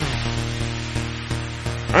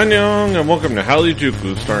Annyeong and welcome to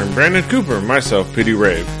Hallyu starring Brandon Cooper and myself, Pity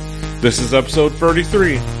Rave. This is episode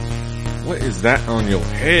 33. What is that on your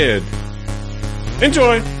head?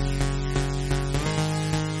 Enjoy!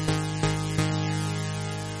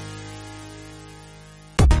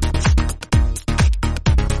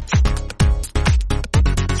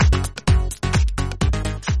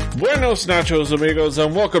 Buenos nachos, amigos,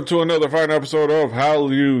 and welcome to another fine episode of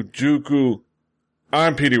Hallyu.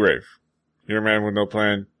 I'm Pity Rave, your man with no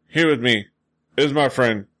plan. Here with me is my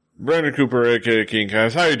friend, Brandon Cooper, aka King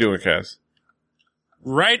Kaz. How you doing, Kaz?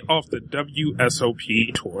 Right off the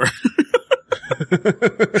WSOP tour.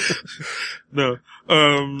 No.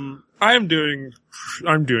 I'm doing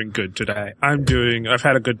good today. I've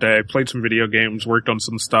had a good day, played some video games, worked on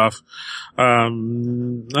some stuff.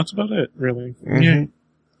 That's about it, really.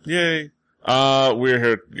 Mm-hmm. Yay. We're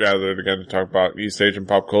here gathered again to talk about East Asian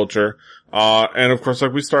pop culture. And of course,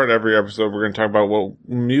 like we start every episode, we're going to talk about what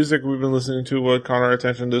music we've been listening to, what caught our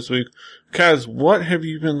attention this week. Kaz, what have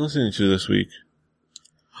you been listening to this week?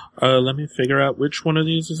 Let me figure out which one of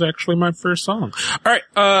these is actually my first song. Alright,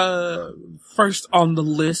 first on the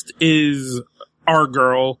list is our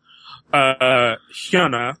girl,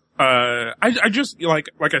 Hyuna. I just, like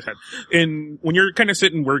I said, when you're kind of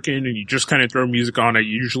sitting working and you just kind of throw music on, I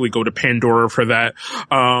usually go to Pandora for that.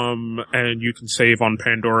 And you can save on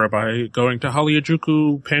Pandora by going to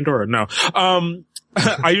Hallyu Pandora. No.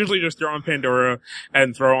 I usually just throw on Pandora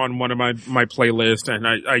and throw on one of my playlists, and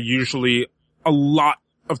I usually, a lot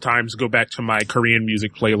of times, go back to my Korean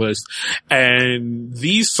music playlist. And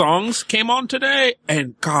these songs came on today,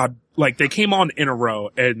 and God, like, they came on in a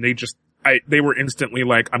row, and they were instantly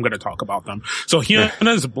like, I'm gonna talk about them. So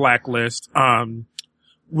Hyuna's Blacklist,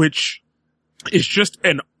 which is just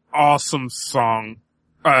an awesome song,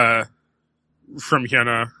 from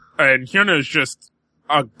Hyuna. And Hyuna is just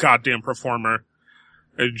a goddamn performer.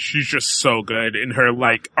 And she's just so good in her,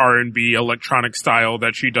 like, R&B electronic style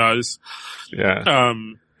that she does. Yeah.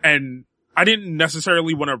 And I didn't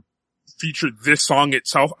necessarily want to feature this song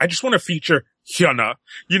itself. I just want to feature Hyuna,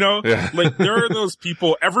 you know? Yeah. Like, there are those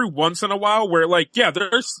people every once in a while where, like, yeah,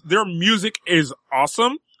 their music is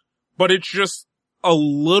awesome, but it's just a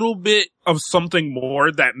little bit of something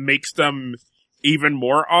more that makes them even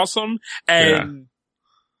more awesome. And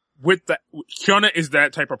with that, Hyuna is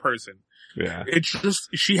that type of person. Yeah. It's just,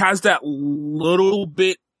 she has that little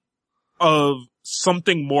bit of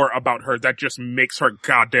something more about her that just makes her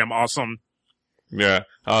goddamn awesome. Yeah.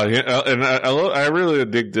 And I really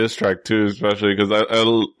dig this track too, especially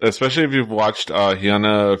because especially if you've watched,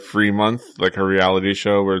 Hyuna Free Month, like her reality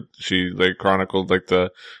show where she, like, chronicled, like,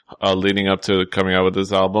 the, leading up to coming out with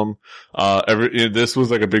this album. This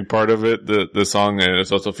was, like, a big part of it, the song, and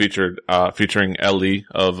it's also featuring Ellie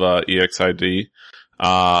of, EXID,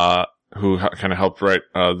 who kind of helped write,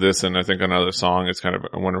 this and I think another song. It's kind of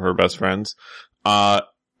one of her best friends.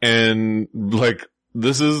 And, like,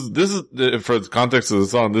 this is, for the context of the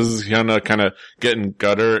song, this is Hyuna kind of getting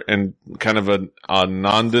gutter and kind of a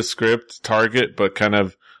nondescript target, but kind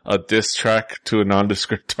of a diss track to a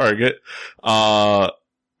nondescript target.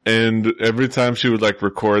 And every time she would, like,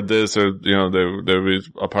 record this, or, you know, they would be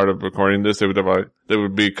a part of recording this, they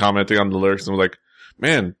would be commenting on the lyrics and like,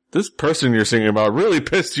 man, this person you're singing about really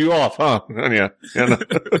pissed you off, huh? And yeah, you know,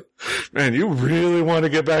 man, you really want to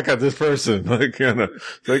get back at this person. Like, you know,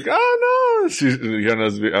 it's like, oh no,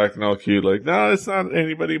 Hyuna's acting all cute. Like, no, it's not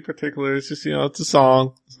anybody in particular. It's just, you know, it's a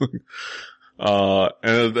song. And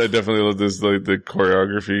I definitely love this, like, the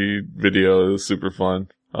choreography video is super fun.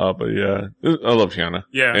 But yeah, I love Hyuna.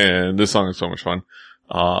 Yeah. And this song is so much fun.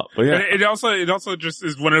 But yeah. And it also just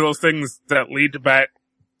is one of those things that lead back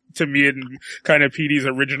to me and kind of PD's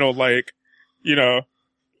original, like, you know,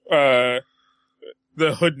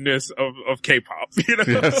 the hoodness of K-pop, you know?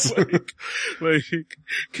 Yes. like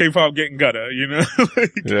K-pop getting gutter, you know?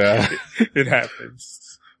 Like, yeah. It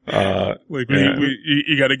happens.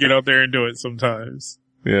 You gotta get out there and do it sometimes.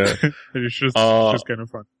 Yeah. And it's just kind of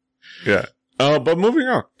fun. Yeah. But moving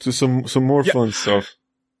on to some more fun stuff.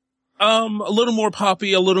 A little more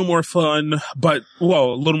poppy, a little more fun, but,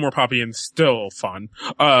 well, a little more poppy and still fun.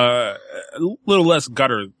 A little less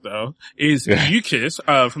gutter, though, is U-Kiss,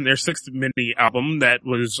 from their 6th mini album that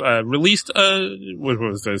was, released, what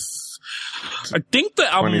was this? I think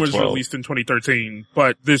the album was released in 2013,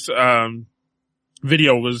 but this,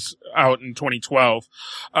 video was out in 2012.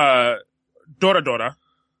 Dora Dora.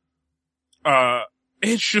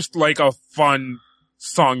 It's just like a fun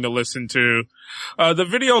song to listen to. The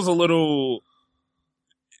video's a little,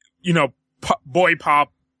 you know, boy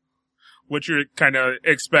pop, what you kind of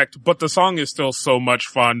expect, but the song is still so much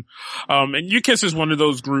fun. And U-Kiss is one of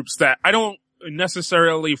those groups that I don't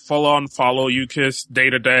necessarily full on follow UKISS day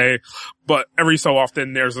to day, but every so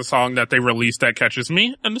often there's a song that they release that catches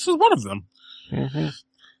me, and this is one of them. Mm-hmm.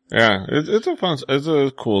 Yeah, it's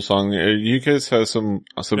a cool song. UKISS has some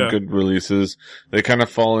good releases. They kind of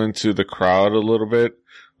fall into the crowd a little bit,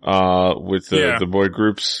 with the boy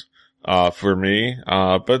groups, for me.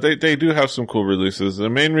 But they do have some cool releases. The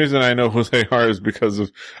main reason I know who they are is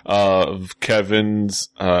because of Kevin's,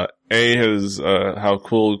 how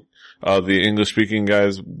cool the English-speaking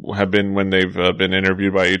guys have been when they've been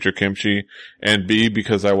interviewed by Adria Kimchi, and B,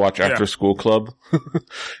 because I watch After School Club,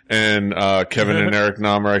 and Kevin and Eric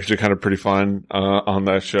Nam are actually kind of pretty fun on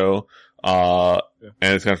that show, and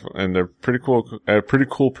it's kind of, and they're pretty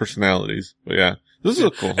cool personalities. But yeah, this is a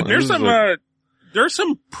cool. And there's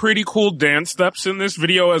some pretty cool dance steps in this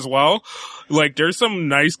video as well. Like there's some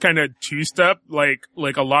nice kind of two-step, like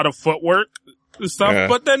a lot of footwork stuff,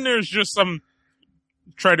 but then there's just some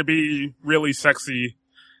try to be really sexy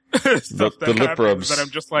stuff the lip rubs that I'm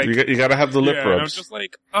just like, you gotta have the lip rubs. And I'm just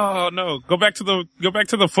like, oh no, go back to the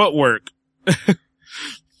footwork.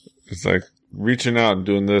 It's like reaching out and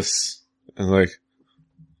doing this and like,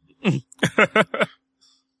 which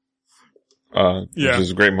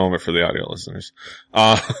is a great moment for the audio listeners.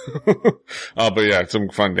 But yeah, some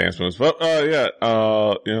fun dance moves. But,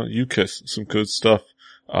 UKISS, some good stuff.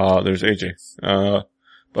 There's AJ.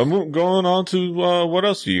 But going on to, what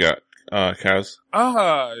else do you got, Kaz?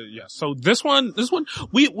 Yeah. So this one,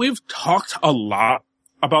 we've talked a lot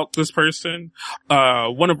about this person.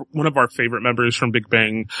 One of our favorite members from Big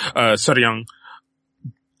Bang, Seryang.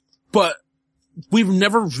 But we've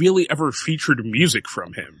never really ever featured music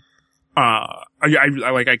from him. I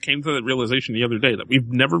came to the realization the other day that we've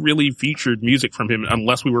never really featured music from him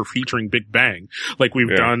unless we were featuring Big Bang. Like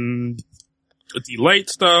we've done Delight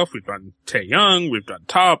stuff, we've done Taeyoung, we've done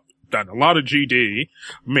Top, done a lot of GD,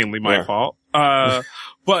 mainly my fault. But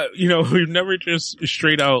we've never just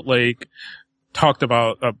straight out like talked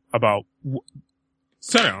about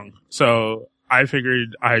Seryang. So I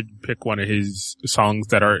figured I'd pick one of his songs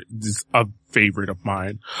that are a favorite of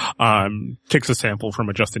mine. Takes a sample from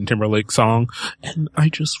a Justin Timberlake song, and I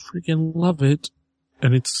just freaking love it.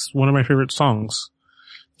 And it's one of my favorite songs.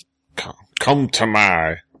 Come to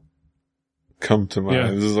my.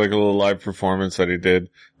 Yeah. This is like a little live performance that he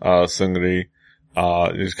did, Seungri.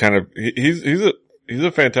 He's kind of, he's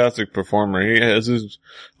a fantastic performer. He has his,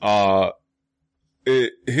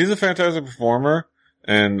 he's a fantastic performer,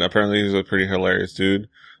 and apparently he's a pretty hilarious dude.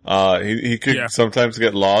 He could sometimes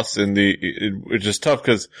get lost which is tough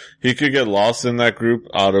because he could get lost in that group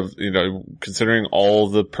out of, considering all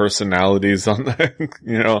the personalities on that,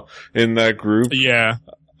 in that group. Yeah.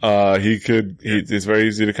 It's very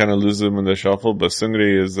easy to kind of lose him in the shuffle, but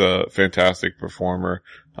Seungri is a fantastic performer,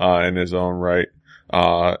 in his own right.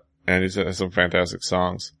 And he's has some fantastic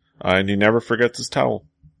songs. And he never forgets his towel.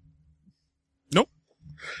 Nope.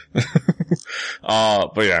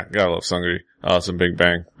 But yeah, gotta love Seungri. Some Big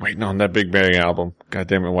Bang. Waiting on that Big Bang album. God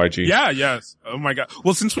damn it, YG. Yeah, yes. Oh my god.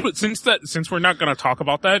 Well, since we're not gonna talk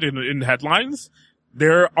about that in headlines,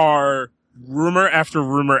 there are rumor after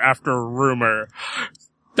rumor after rumor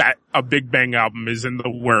that a Big Bang album is in the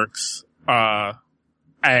works.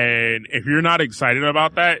 And if you're not excited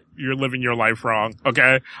about that, you're living your life wrong.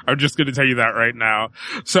 Okay. I'm just going to tell you that right now.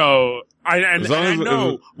 So I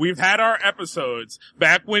know we've had our episodes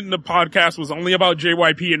back when the podcast was only about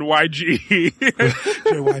JYP and YG.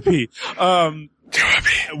 JYP.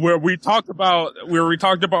 Where we talked about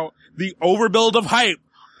the overbuild of hype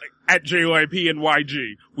at JYP and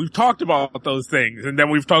YG. We've talked about those things, and then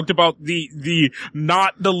we've talked about the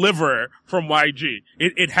not deliver from YG.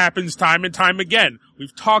 It happens time and time again.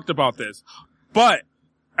 We've talked about this. But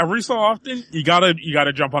every so often, you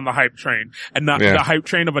gotta jump on the hype train. And the hype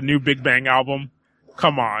train of a new Big Bang album,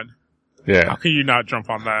 come on. Yeah. How can you not jump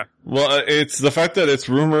on that? Well, it's the fact that it's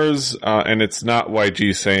rumors, and it's not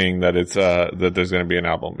YG saying that it's, that there's gonna be an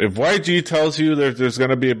album. If YG tells you there's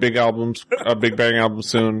gonna be a Big Bang album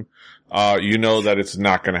soon, you know that it's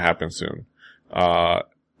not gonna happen soon.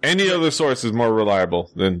 Any other source is more reliable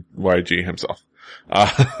than YG himself.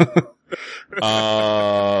 But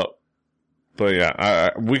yeah,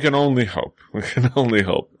 we can only hope. We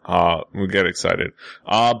get excited.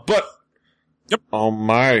 But yep. On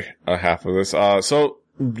my half of this, so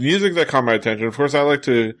music that caught my attention. Of course, I like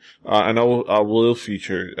to. I know I will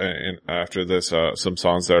feature after this some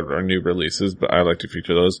songs that are new releases, but I like to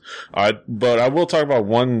feature those. But I will talk about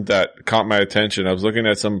one that caught my attention. I was looking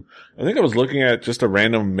at I think I was looking at just a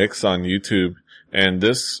random mix on YouTube, And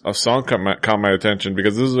this song caught my attention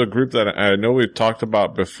because this is a group that I know we've talked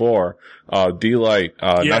about before. D-Light,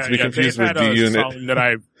 not to be confused with D-Unit. Song that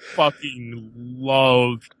I fucking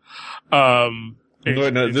loved. No,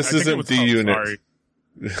 this isn't D-Unit.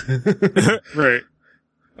 Right.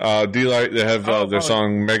 D-Light, they have their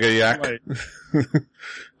song Mega Yak.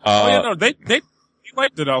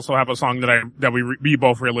 D-Light did also have a song that we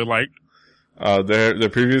both really liked. Their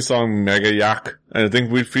previous song Mega Yak, and I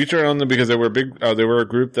think we featured on them because they were they were a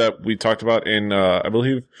group that we talked about in I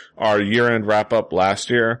believe our year-end wrap-up last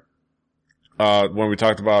year. When we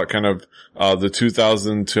talked about kind of the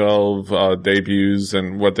 2012 debuts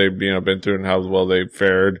and what they've been through and how well they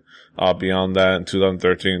fared beyond that in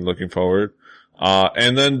 2013 looking forward.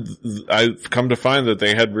 And then I've come to find that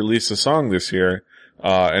they had released a song this year,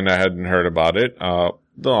 and I hadn't heard about it. Though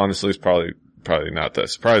honestly it's probably not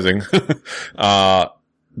that surprising.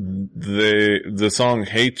 The song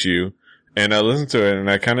Hate You, and I listened to it and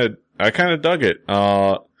I kinda dug it.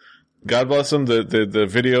 God bless them. The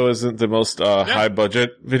video isn't the most high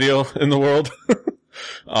budget video in the world.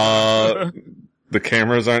 The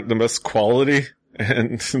cameras aren't the best quality,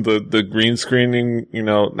 and the green screening,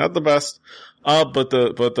 not the best. But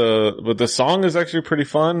the song is actually pretty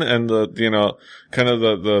fun, and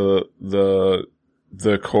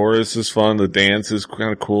the chorus is fun, the dance is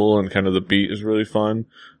kind of cool, and kind of the beat is really fun.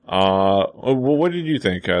 What did you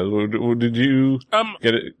think? Did you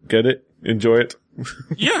get it? Enjoy it?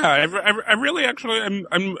 Yeah, I really actually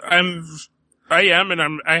I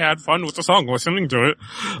had fun with the song listening to it.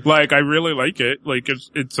 Like, I really like it. Like,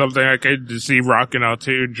 it's something I could see rocking out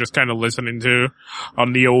to, just kind of listening to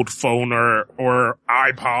on the old phone or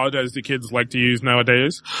iPod, as the kids like to use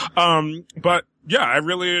nowadays. But yeah, I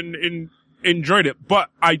really enjoyed it. But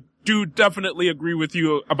I do definitely agree with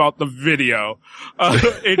you about the video.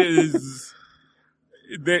 It is,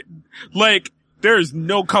 there is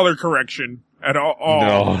no color correction at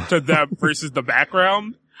all to them versus the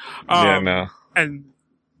background. No. And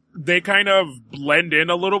they kind of blend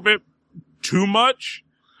in a little bit too much.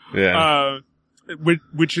 Yeah.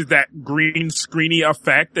 Which is that green screeny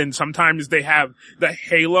effect. And sometimes they have the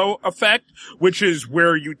halo effect, which is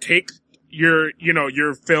where you take your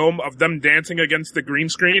film of them dancing against the green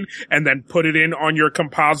screen and then put it in on your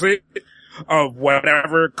composite of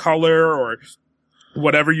whatever color or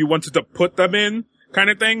whatever you wanted to put them in, kind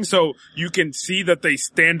of thing. So you can see that they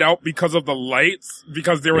stand out because of the lights,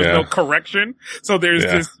 because there was no correction. So there's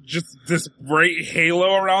this bright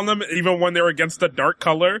halo around them, even when they're against a dark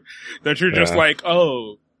color, that you're just like,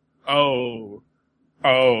 oh.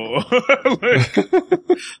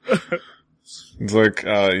 It's like,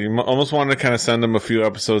 you almost want to kind of send them a few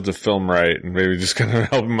episodes of Film Right and maybe just kind of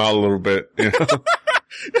help them out a little bit,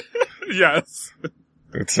 Yes.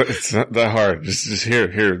 It's not that hard. Just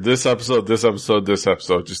here, this episode,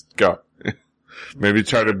 just go. Maybe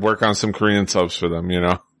try to work on some Korean subs for them,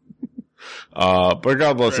 But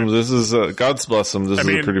God bless them. This is, God's bless them. This is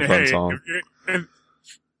a pretty fun song.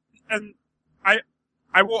 And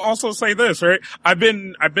I will also say this, right? I've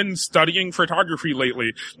been studying photography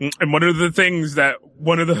lately, and one of the things that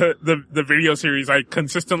one of the video series I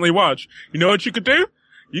consistently watch, you know what you could do?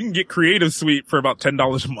 You can get Creative Suite for about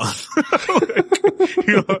 $10 a month.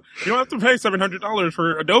 You don't have to pay $700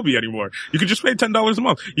 for Adobe anymore. You can just pay $10 a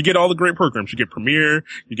month. You get all the great programs. You get Premiere,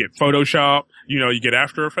 you get Photoshop, you get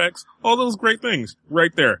After Effects, all those great things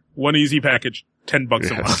right there. One easy package,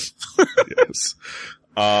 $10 a month.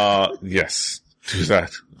 Yes. Do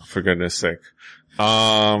that, for goodness sake.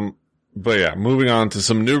 But yeah, moving on to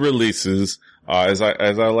some new releases, as I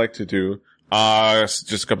like to do.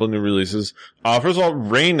 Just a couple of new releases. First of all,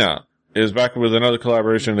 Reina is back with another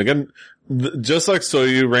collaboration. Again, just like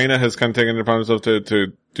Soyu, Reina has kind of taken it upon herself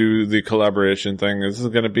to do the collaboration thing. This is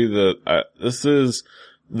gonna be this is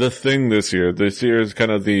the thing this year. This year is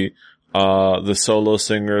kind of the solo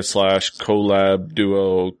singer / collab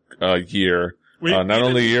duo, year. Not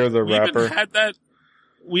only year of the rapper.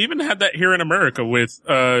 We even had that here in America with,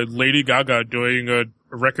 Lady Gaga doing a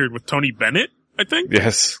record with Tony Bennett, I think.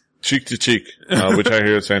 Yes. Cheek to Cheek, which I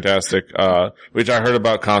hear is fantastic, which I heard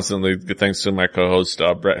about constantly thanks to my co-host,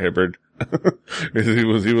 Brett Hibbard. he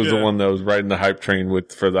was the one that was riding the hype train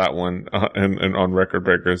for that one, and on Record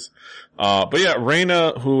Breakers. But yeah,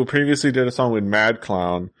 Reina, who previously did a song with Mad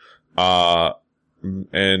Clown,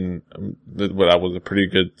 and that was a pretty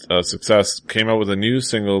good, success, came out with a new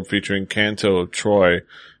single featuring Kanto of Troy,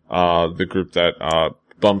 the group that,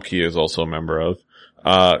 Bumpkey is also a member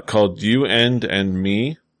of, called You and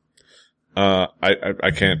Me.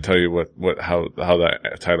 I can't tell you how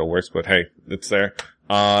that title works, but hey, it's there.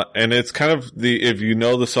 And it's kind of if you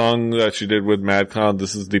know the song that she did with Madcon,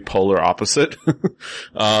 this is the polar opposite.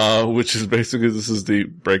 Which is basically, this is the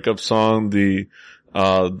breakup song. The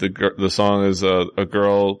song is a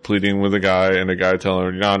girl pleading with a guy and a guy telling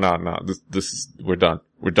her, no, this is, we're done.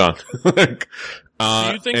 Like, do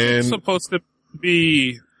you think it's supposed to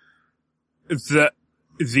be the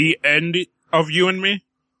end of You and Me?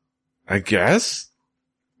 I guess?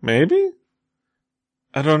 Maybe?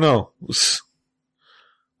 I don't know.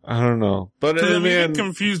 But I'm even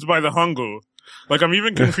confused by the Hangul. Like, I'm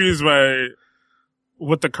even confused by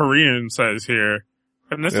what the Korean says here.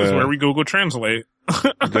 And this is where we Google Translate.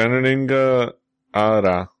 Denaninga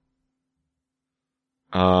ara.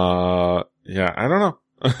 Yeah, I don't know.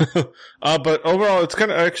 But overall, it's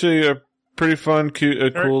kind of actually a pretty fun,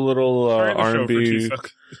 cute, cool little, R&B.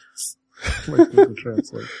 Like Google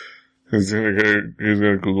Translate. He's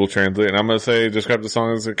gonna Google Translate, and I'm gonna say, describe the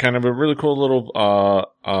song as a kind of a really cool little,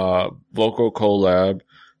 vocal collab.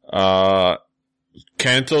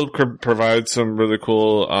 Kanto provides some really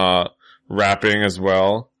cool, rapping as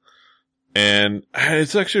well. And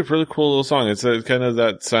it's actually a really cool little song. It's kind of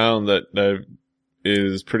that sound that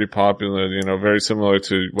is pretty popular, very similar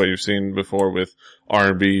to what you've seen before with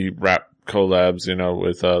R&B rap collabs,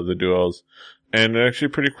 with, the duos. And actually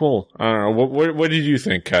pretty cool. I don't know. What did you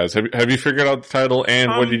think, Kaz? Have you figured out the title,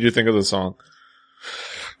 and what did you think of the song?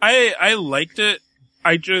 I liked it.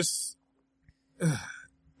 It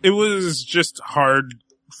was just hard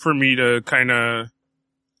for me to kind of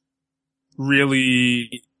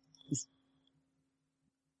really,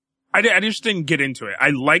 I just didn't get into it.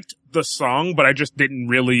 I liked the song, but I just didn't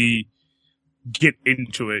really get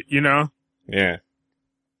into it, Yeah.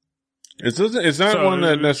 It's not one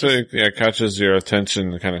that necessarily catches your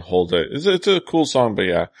attention and kind of holds it. It's a cool song, but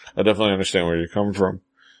yeah, I definitely understand where you're coming from.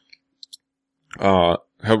 How's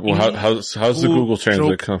the Google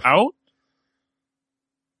Translate come? Out?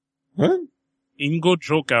 What? Ingo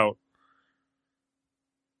joke out.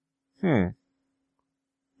 I'm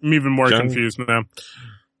even more confused now.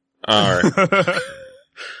 Alright.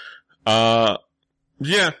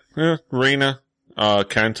 Yeah, Reina,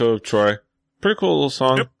 Kanto of Troy. Pretty cool little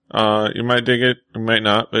song. Yep. You might dig it, you might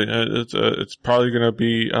not, but it's probably gonna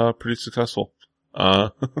be, pretty successful.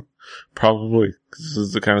 Probably. 'Cause this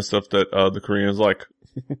is the kind of stuff that, the Koreans like.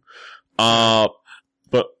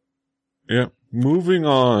 But, yeah, moving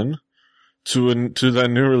on to that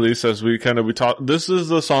new release as we talked, this is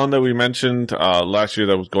the song that we mentioned, last year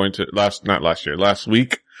that was going to, last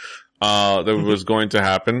week, that was going to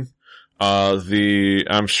happen.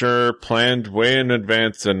 I'm sure planned way in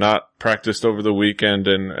advance and not practiced over the weekend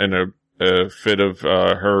in a fit of,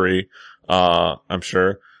 hurry, I'm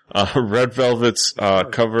sure. Red Velvet's,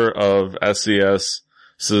 cover of SES's,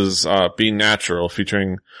 Be Natural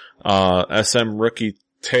featuring, SM rookie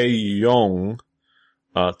Taeyong,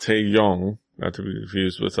 not to be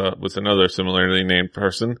confused with another similarly named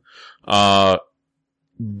person.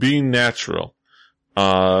 Be Natural.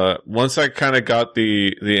 Once I kind of got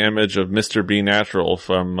the image of Mr. Be Natural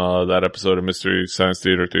from, that episode of Mystery Science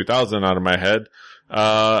Theater 3000 out of my head,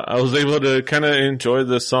 I was able to kind of enjoy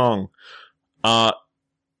this song.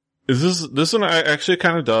 This one I actually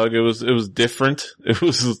kind of dug. It was different. It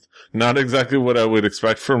was not exactly what I would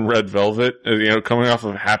expect from Red Velvet, coming off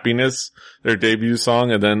of Happiness, their debut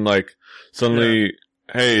song, and then suddenly,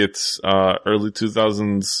 hey, it's, early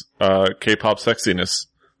 2000s, K-pop sexiness.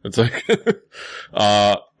 It's like,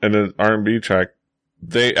 and an R&B track.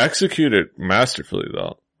 They execute it masterfully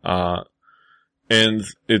though. And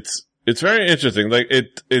it's very interesting.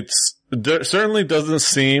 It certainly doesn't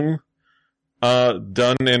seem,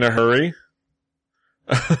 done in a hurry.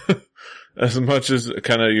 As much as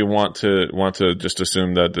kind of you want to just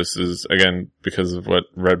assume that this is, again, because of what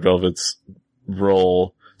Red Velvet's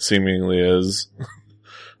role seemingly is.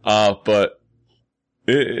 But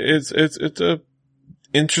it's a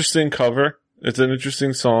interesting cover. It's an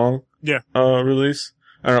interesting song. Yeah. Release.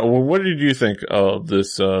 I don't know. What did you think of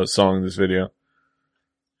this, song, this video?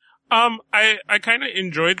 I kind of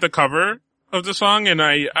enjoyed the cover of the song, and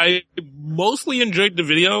I mostly enjoyed the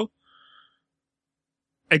video.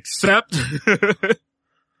 Except,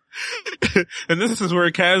 and this is where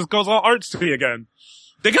Kaz goes all artsy again.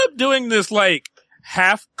 They kept doing this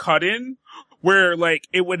half cut in, where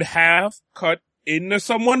it would half cut into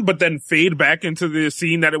someone, but then fade back into the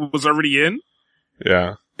scene that it was already in.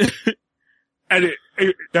 Yeah. And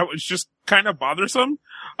that was just kind of bothersome.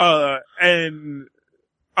 And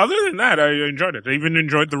other than that, I enjoyed it. I even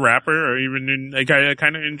enjoyed the rapper, or even I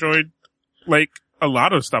kind of enjoyed a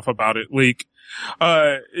lot of stuff about it.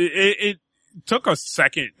 took a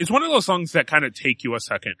second. It's one of those songs that kind of take you a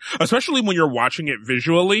second, especially when you're watching it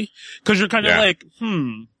visually, because you're kind of like,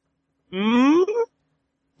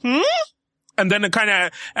 and then it kind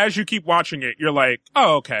of, as you keep watching it, you're like,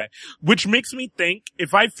 oh, okay. Which makes me think,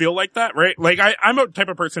 if I feel like that, right? Like, I'm a type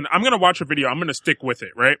of person, I'm going to watch a video, I'm going to stick with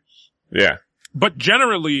it, right? Yeah. But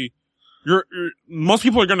generally, most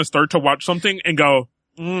people are going to start to watch something and go,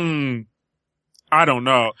 I don't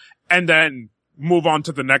know. And then move on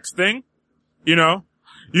to the next thing, you know?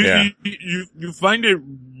 You find it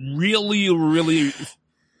really, really,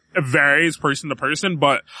 it varies person to person,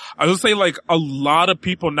 but I would say like a lot of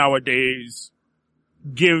people nowadays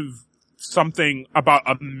give something about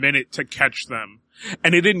a minute to catch them.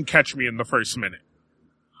 And it didn't catch me in the first minute.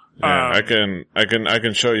 Yeah, I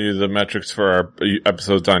can show you the metrics for our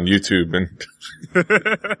episodes on YouTube and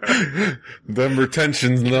them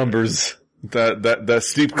retention numbers, that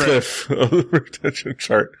steep cliff of the retention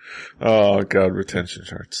chart. Oh God, retention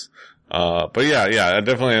charts. But yeah, I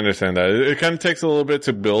definitely understand that. It kind of takes a little bit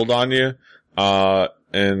to build on you.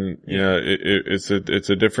 And you know, it's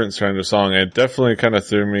a different kind of song. It definitely kind of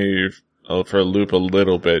threw me for a loop a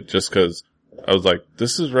little bit just cause I was like,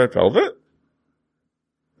 this is Red Velvet?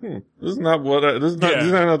 This is not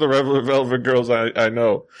these are not the Red Velvet girls I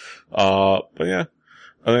know. But yeah,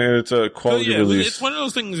 I think it's a quality release. It's one of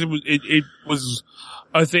those things. It was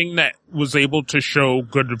a thing that was able to show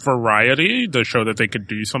good variety, to show that they could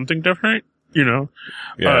do something different, you know?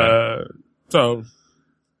 Yeah. So,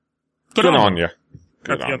 good on you.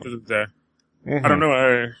 At the end of the day. I don't know,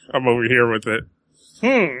 I'm over here with it.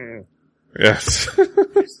 Yes.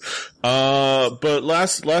 But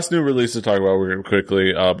last new release to talk about real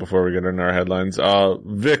quickly, before we get into our headlines.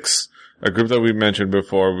 VIXX, a group that we mentioned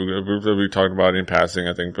before, a group that we talked about in passing,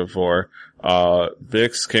 I think, before.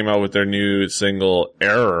 VIXX came out with their new single,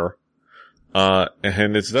 Error.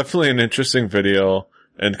 And it's definitely an interesting video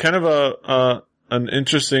and kind of an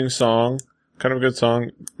interesting song, kind of a good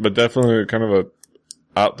song, but definitely kind of a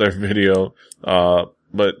out there video.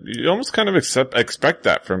 But you almost kind of expect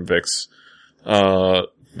that from VIXX.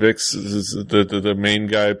 VIXX is the main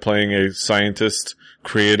guy playing a scientist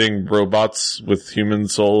creating robots with human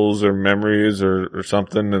souls or memories or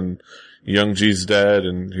something, and Youngji's dead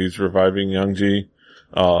and he's reviving Youngji,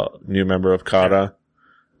 new member of Kara.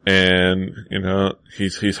 And, you know,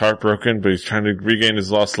 he's heartbroken, but he's trying to regain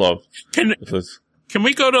his lost love. Can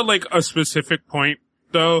we go to like a specific point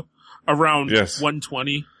though? Around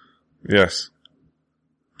 120? Yes.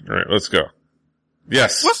 All right, let's go.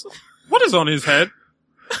 Yes. What is on his head?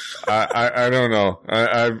 I don't know.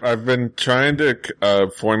 I've been trying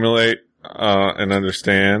to formulate and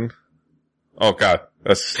understand. Oh God,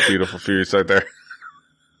 that's beautiful Furious right there.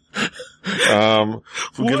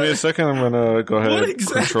 Give me a second. I'm gonna go ahead and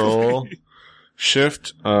Control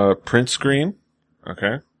Shift print screen.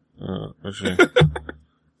 Okay. Let's see.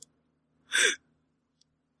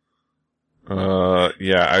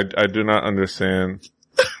 Yeah, I do not understand.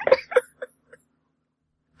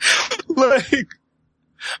 Like,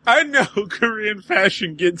 I know Korean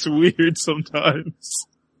fashion gets weird sometimes.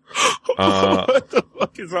 What the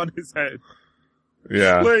fuck is on his head?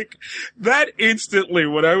 Yeah. Like, that instantly,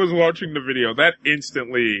 when I was watching the video, that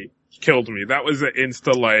instantly killed me. That was an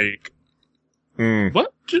insta like,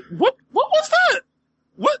 what was that?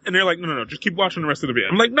 What? And they're like, no, just keep watching the rest of the video.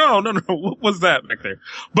 I'm like, no, what was that back there?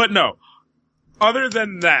 But no. Other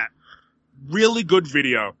than that, really good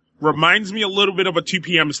video. Reminds me a little bit of a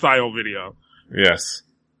 2PM style video. Yes.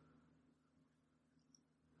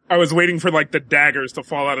 I was waiting for like the daggers to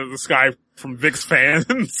fall out of the sky from VIXX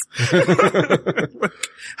fans. Like,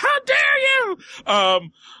 how dare you?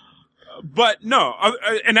 But no,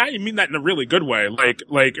 and I mean that in a really good way.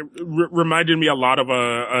 Like reminded me a lot of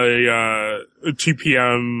a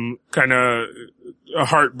 2PM kind of a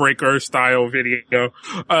heartbreaker style video.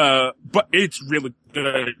 But it's really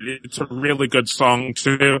good. It's a really good song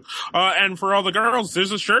too. And for all the girls,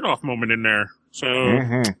 there's a shirt off moment in there. So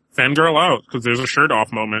fangirl out, cause there's a shirt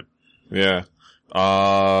off moment. Yeah.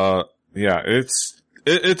 Yeah, it's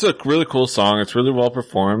a really cool song. It's really well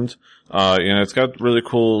performed. You know, it's got really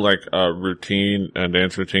cool, like, routine and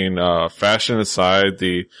dance routine. Fashion aside,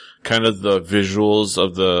 the kind of the visuals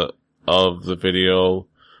of the video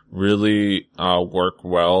really, work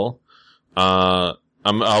well. I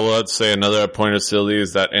would say another point of silly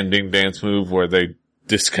is that ending dance move where they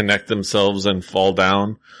disconnect themselves and fall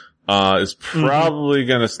down. Is probably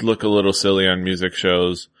gonna look a little silly on music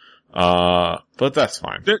shows. But that's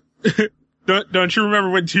fine. Don't you remember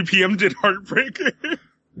when 2PM did Heartbreaker?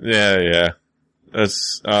 Yeah.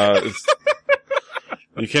 It's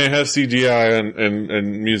you can't have CGI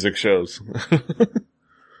in music shows.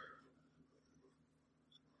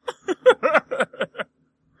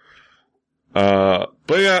 But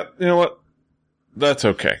yeah, you know what? That's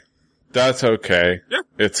okay. That's okay. Yeah.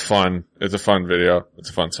 It's fun. It's a fun video. It's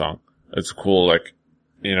a fun song. It's a cool, like,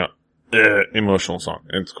 you know, emotional song.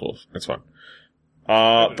 It's cool. It's fun.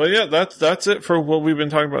 But yeah, that's it for what we've been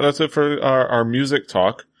talking about. That's it for our music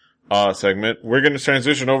talk, segment. We're going to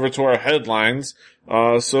transition over to our headlines.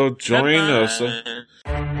 So join us.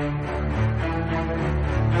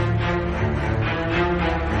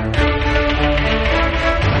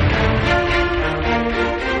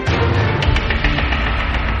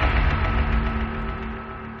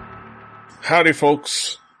 Howdy,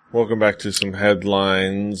 folks. Welcome back to some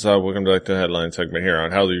headlines. Welcome to the headline segment here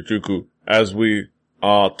on Hallyu-Juku, as we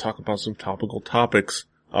talk about some topical topics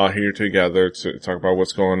here together to talk about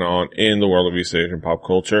what's going on in the world of East Asian pop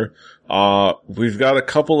culture. We've got a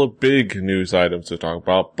couple of big news items to talk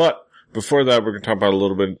about, but before that, we're going to talk about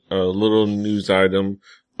a little news item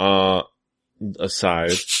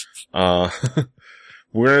aside. We're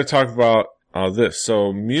going to talk about this.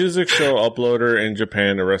 So, music show uploader in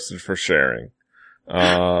Japan arrested for sharing.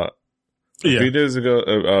 A few days ago,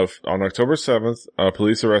 on October 7th,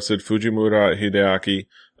 police arrested Fujimura Hideaki,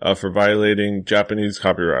 for violating Japanese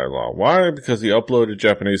copyright law. Why? Because he uploaded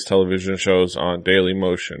Japanese television shows on Daily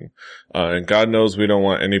Motion. And God knows we don't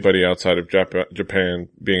want anybody outside of Japan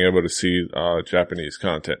being able to see, Japanese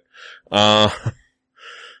content. And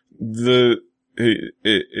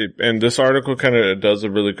this article kind of does a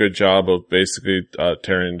really good job of basically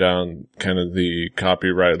tearing down kind of the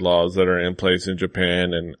copyright laws that are in place in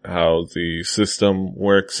Japan and how the system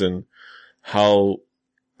works and how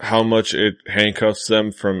much it handcuffs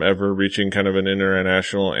them from ever reaching kind of an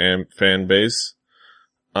international fan base.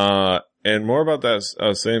 And more about that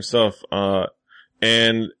same stuff.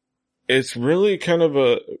 And it's really kind of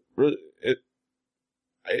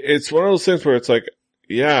it's one of those things where it's like,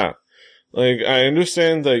 yeah. Like, I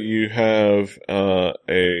understand that you have, a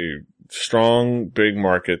strong, big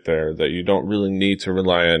market there, that you don't really need to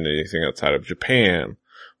rely on anything outside of Japan.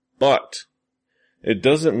 But, it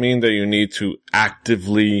doesn't mean that you need to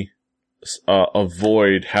actively,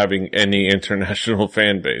 avoid having any international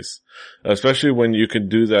fan base. Especially when you can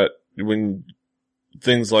do that, when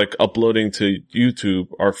things like uploading to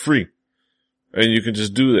YouTube are free. And you can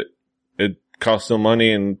just do it. It costs no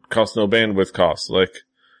money and costs no bandwidth costs. Like,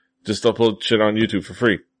 just upload shit on YouTube for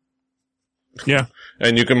free. Yeah.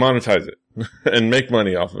 And you can monetize it and make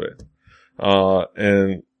money off of it.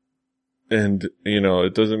 And, you know,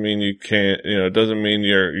 it doesn't mean you can't, you know, it doesn't mean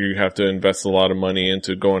you have to invest a lot of money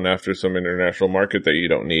into going after some international market that you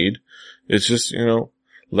don't need. It's just, you know,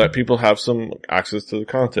 let people have some access to the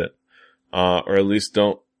content. Or at least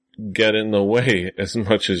don't get in the way as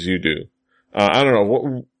much as you do. I don't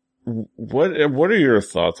know. What are your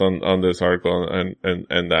thoughts on this article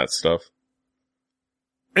and that stuff?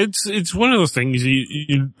 It's one of those things,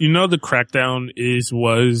 you know, the crackdown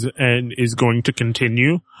was and is going to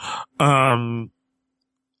continue. And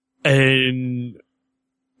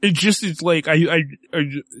it's like,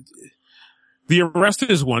 the arrest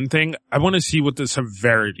is one thing. I want to see what the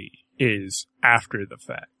severity is after the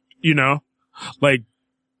fact, you know? Like,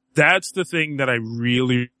 that's the thing that I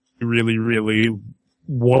really, really, really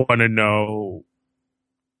want to know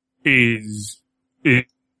is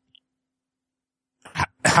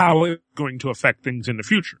how it's going to affect things in the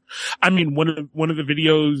future. I mean, one of the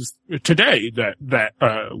videos today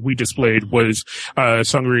that we displayed was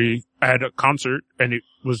Seungri at a concert, and it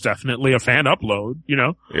was definitely a fan upload, you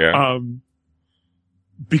know? Yeah.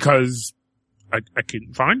 Because I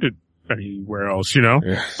couldn't find it anywhere else, you know?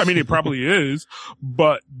 Yeah. I mean, it probably is,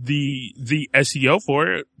 but the SEO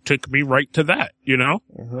for it took me right to that, you know?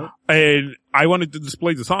 Uh-huh. And I wanted to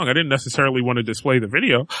display the song. I didn't necessarily want to display the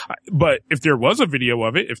video, but if there was a video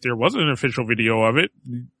of it, if there was an official video of it,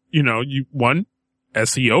 you know,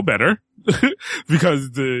 SEO better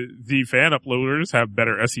because the fan uploaders have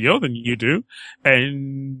better SEO than you do.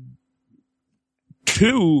 And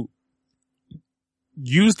 2,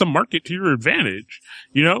 use the market to your advantage.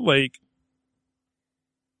 You know, like,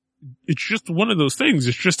 it's just one of those things.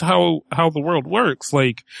 It's just how the world works.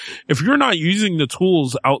 Like, if you're not using the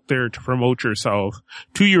tools out there to promote yourself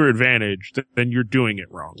to your advantage, then you're doing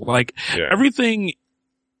it wrong. Like, everything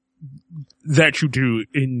that you do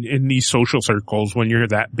in these social circles when you're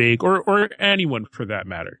that big, or anyone for that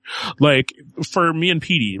matter. Like, for me and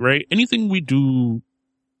Petey, right? Anything we do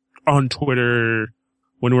on Twitter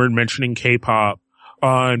when we're mentioning K-pop,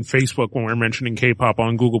 on Facebook when we're mentioning K-pop,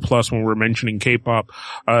 on Google Plus when we're mentioning K-pop,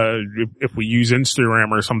 if we use Instagram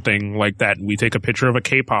or something like that and we take a picture of a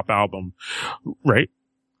K-pop album, right?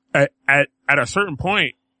 At a certain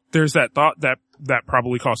point, there's that thought that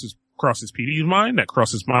probably crosses Petey's mind, that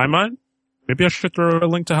crosses my mind. Maybe I should throw a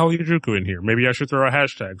link to Hallyu in here. Maybe I should throw a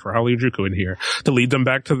hashtag for Hallyu in here to lead them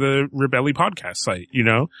back to the Rebelli podcast site, you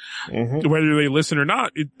know? Mm-hmm. Whether they listen or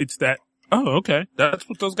not, it's that, oh, okay, that's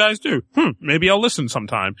what those guys do. Maybe I'll listen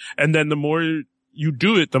sometime. And then the more you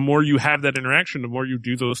do it, the more you have that interaction, the more you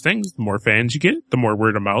do those things, the more fans you get, the more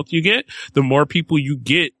word of mouth you get, the more people you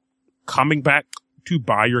get coming back to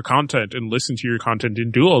buy your content and listen to your content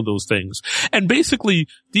and do all those things. And basically,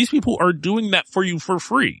 these people are doing that for you for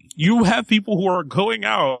free. You have people who are going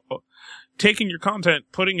out, taking your content,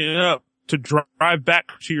 putting it up to drive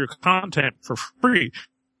back to your content for free.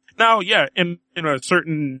 Now, yeah, in a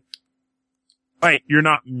certain, like, you're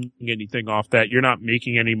not making anything off that. You're not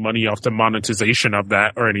making any money off the monetization of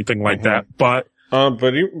that or anything like that. But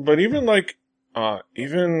even like,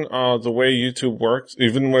 the way YouTube works,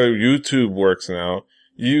 even where YouTube works now,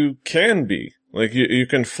 you can be like, you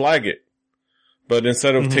can flag it, but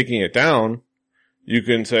instead of taking it down, you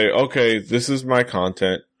can say, okay, this is my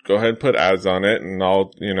content. Go ahead and put ads on it and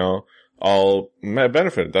I'll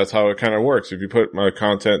benefit. That's how it kind of works. If you put my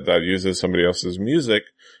content that uses somebody else's music,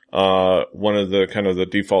 one of the kind of the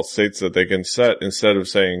default states that they can set, instead of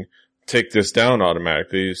saying, take this down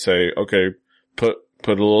automatically, you say, okay, put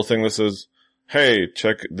a little thing that says, hey,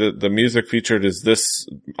 check the music featured is this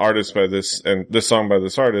artist by this and this song by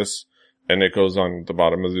this artist, and it goes on the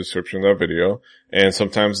bottom of the description of that video. And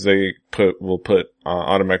sometimes they will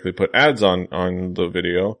automatically put ads on the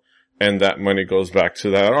video, and that money goes back to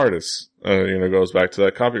that artist, goes back to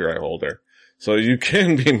that copyright holder. So you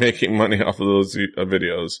can be making money off of those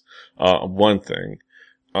videos, one thing.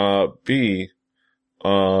 B,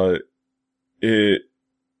 the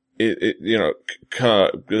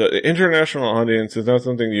international audience is not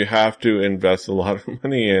something you have to invest a lot of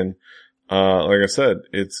money in. Like I said,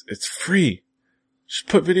 it's free. Just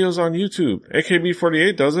put videos on YouTube.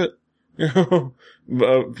 AKB48 does it.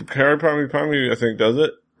 Carrie Pami, I think, does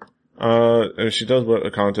it. And she does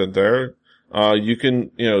content there. You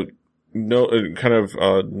can,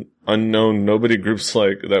 unknown nobody groups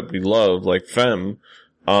like that we love, like Femme.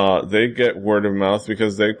 They get word of mouth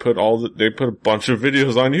because they put a bunch of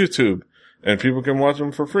videos on YouTube and people can watch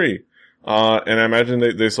them for free. And I imagine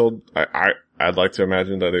they sold, I'd like to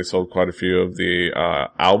imagine that they sold quite a few of the,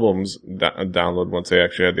 albums download once they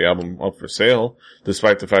actually had the album up for sale,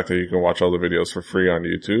 despite the fact that you can watch all the videos for free on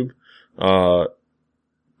YouTube.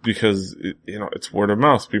 Because, it's word of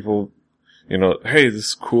mouth. People, hey, this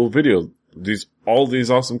is a cool video. All these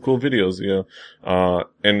awesome cool videos,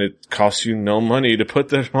 and it costs you no money to put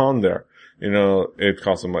them on there. It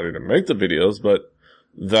costs them money to make the videos, but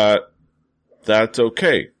that's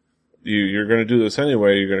okay. You're gonna do this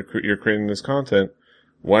anyway. You're creating this content.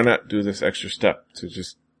 Why not do this extra step to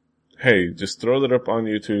just throw that up on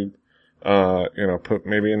YouTube, put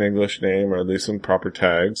maybe an English name or at least some proper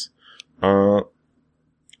tags, and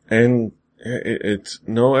it's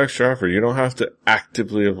no extra effort. You don't have to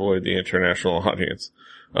actively avoid the international audience,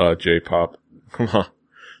 J-pop. Come on.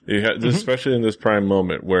 Especially in this prime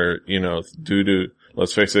moment where, due to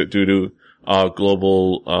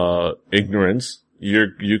global, ignorance,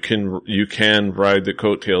 you can ride the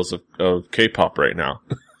coattails of K-pop right now.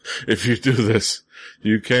 If you do this,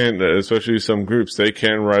 you can, especially some groups, they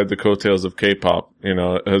can ride the coattails of K-pop,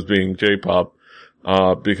 as being J-pop,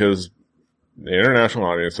 because the international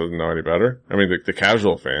audience doesn't know any better. I mean, the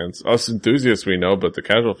casual fans, us enthusiasts we know, but the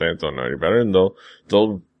casual fans don't know any better, and they'll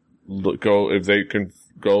go, if they can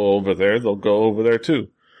go over there, they'll go over there too,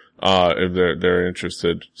 if they're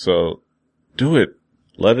interested. So, do it.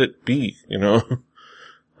 Let it be,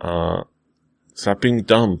 stop being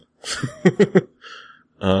dumb.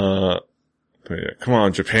 But yeah, come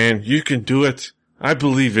on, Japan, you can do it. I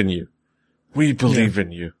believe in you. We believe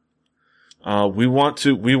in you. We want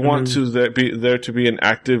there to be an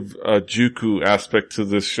active, Juku aspect to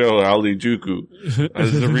this show, Ali Juku.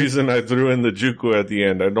 That's the reason I threw in the Juku at the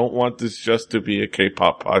end. I don't want this just to be a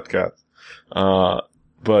K-pop podcast.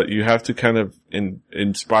 But you have to kind of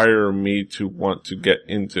inspire me to want to get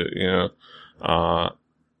into, I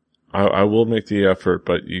will make the effort,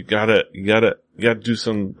 but you gotta do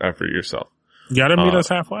some effort yourself. You gotta meet us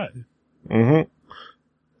halfway.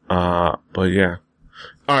 But yeah.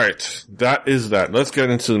 Alright, that is that. Let's get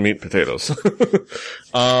into the meat and potatoes.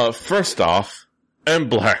 First off, M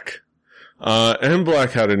Black. M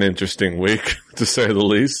Black had an interesting week, to say the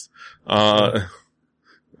least. The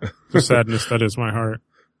sadness that is my heart.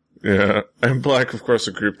 Yeah. M Black, of course,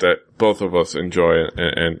 a group that both of us enjoy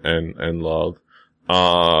and love.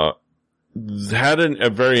 Had a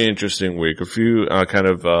very interesting week. A few,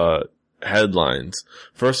 headlines.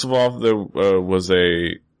 First of all, there was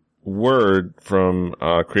a word from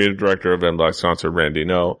creative director of M Black's concert, Randy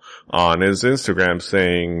No, on his Instagram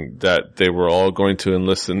saying that they were all going to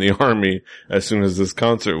enlist in the army as soon as this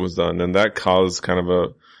concert was done, and that caused kind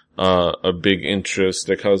of a big interest.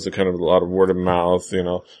 It caused a kind of a lot of word of mouth, a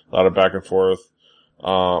lot of back and forth.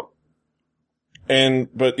 But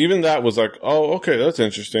even that was like, oh, okay, that's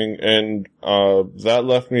interesting, and that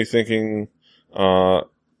left me thinking.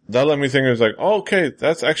 It was like, oh, okay,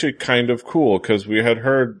 that's actually kind of cool, because we had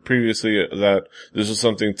heard previously that this was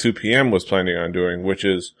something 2PM was planning on doing, which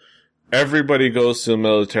is everybody goes to the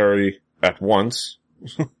military at once,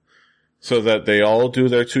 so that they all do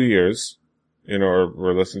their 2 years,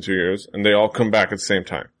 or less than 2 years, and they all come back at the same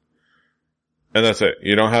time. And that's it.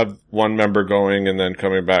 You don't have one member going and then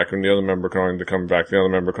coming back, and the other member coming to come back, the other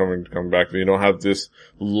member coming to come back. You don't have this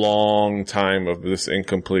long time of this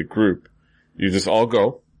incomplete group. You just all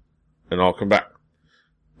go and all come back.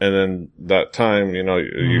 And then that time,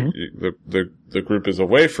 the group is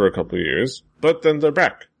away for a couple of years, but then they're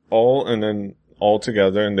back and then all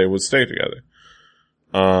together, and they would stay together.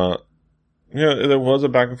 There was a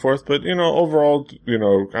back and forth, but, overall,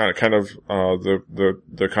 the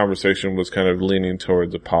conversation was kind of leaning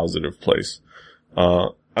towards a positive place. I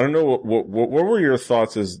don't know, what were your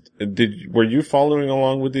thoughts were you following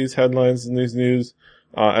along with these headlines and these news,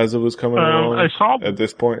 as it was coming along at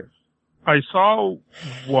this point? I saw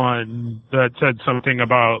one that said something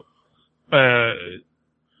about,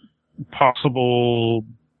 possible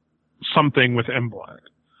something with M Black.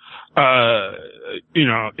 It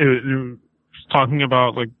was talking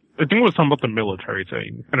about, I think it was something about the military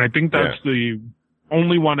thing. And I think that's the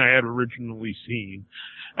only one I had originally seen.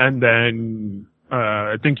 And then,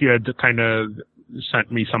 I think you had kind of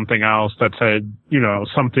sent me something else that said,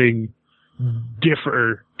 something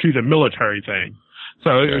differ to the military thing.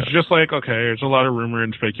 So it was just like, okay, there's a lot of rumor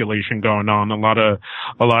and speculation going on, a lot of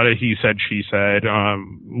he said, she said.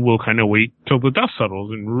 We'll kind of wait till the dust settles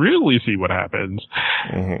and really see what happens.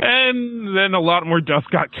 Mm-hmm. And then a lot more dust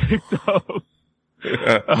got kicked up.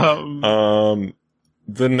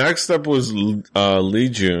 The next step was Lee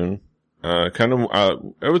Jun, I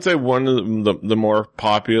would say one of the more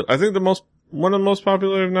popular. I think one of the most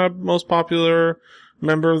popular, if not most popular,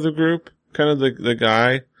 member of the group. Kind of the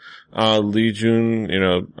guy. Lee Jun,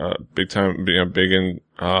 big time, big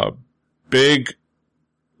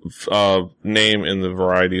name in the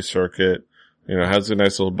variety circuit, has a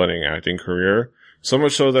nice little budding acting career. So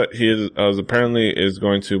much so that he is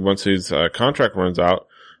going to, once his contract runs out,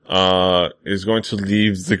 is going to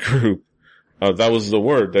leave the group. That was the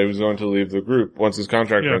word, that he was going to leave the group once his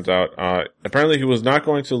contract runs out. Apparently he was not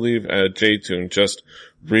going to leave J-Tune, just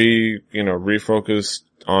refocus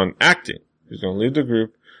on acting. He's going to leave the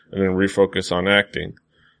group and then refocus on acting.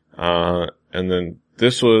 And then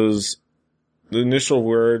this was the initial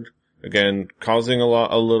word, again, causing a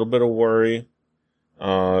little bit of worry,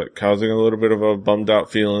 causing a little bit of a bummed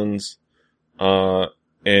out feelings. Aside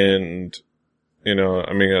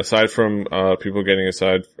from, people getting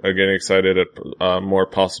excited at, more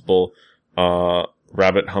possible,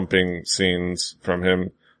 rabbit humping scenes from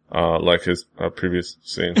him, like his, previous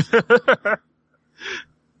scenes.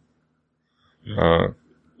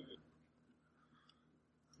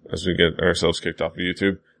 As we get ourselves kicked off of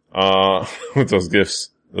YouTube, with those gifs,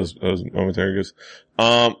 those momentary gifs.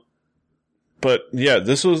 But yeah,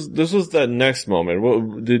 this was that next moment.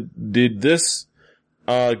 What did this,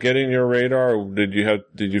 get in your radar, or did you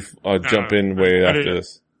jump in way after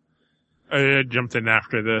this? I jumped in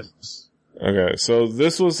after this. Okay, so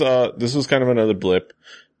this was kind of another blip.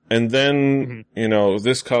 And then,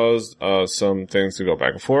 this caused, some things to go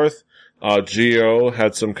back and forth. Geo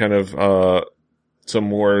had some kind of,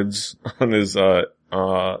 some words on his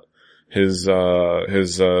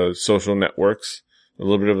social networks. A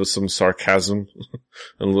little bit of some sarcasm,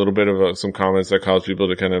 a little bit of some comments that caused people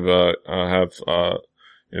to kind of, have,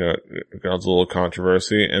 it caused a little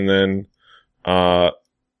controversy. And then,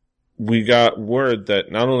 we got word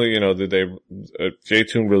that not only, did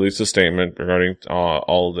J-Tune release a statement regarding,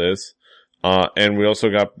 all of this, and we also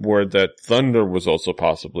got word that Thunder was also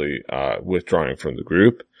possibly, withdrawing from the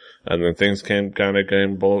group. And then things going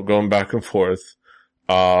back and forth.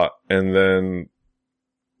 And then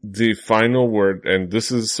the final word, and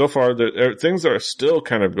this is so far, things are still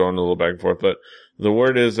kind of going a little back and forth, but the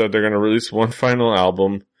word is that they're going to release one final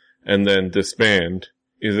album and then disband.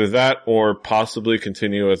 Either that or possibly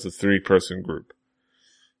continue as a 3-person group.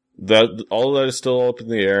 All that is still up in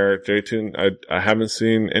the air. J-Tune, I haven't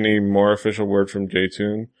seen any more official word from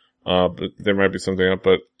J-Tune, but there might be something up,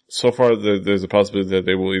 but so far there's a possibility that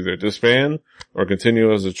they will either disband or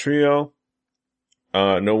continue as a trio.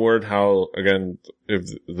 No word how, again, if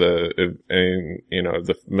any,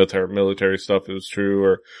 the military stuff is true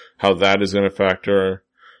or how that is going to factor.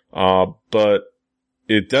 But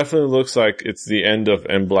it definitely looks like it's the end of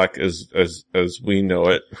M Black as we know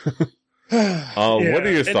it. Yeah, what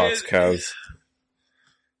are your thoughts, Kaz?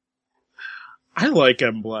 I like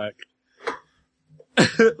M Black.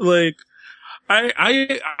 Like,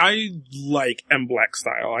 I like M Black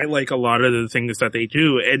style. I like a lot of the things that they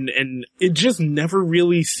do, and it just never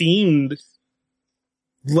really seemed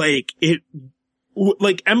like it,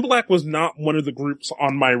 like M Black was not one of the groups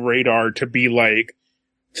on my radar to be like,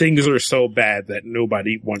 things are so bad that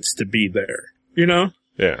nobody wants to be there, you know?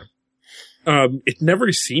 Yeah. It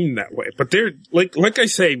never seemed that way, but there, like I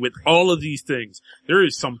say, with all of these things, there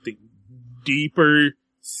is something deeper,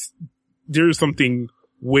 there's something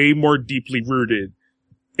way more deeply rooted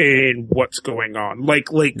in what's going on. Like,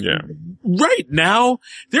 yeah. Right now,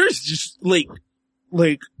 there's just like,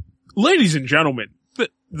 ladies and gentlemen,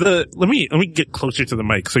 let me get closer to the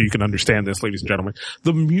mic so you can understand this, ladies and gentlemen.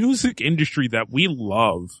 The music industry that we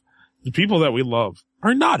love, the people that we love,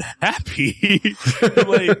 are not happy.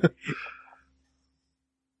 Like,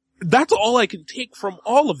 that's all I can take from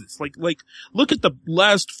all of this. Like, look at the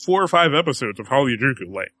last 4 or 5 episodes of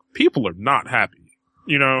Hallyu-Juku. Like, people are not happy,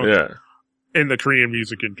 you know? Yeah. In the Korean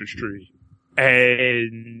music industry.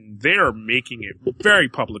 And they're making it very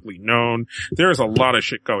publicly known. There's a lot of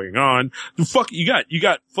shit going on. You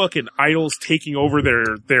got fucking idols taking over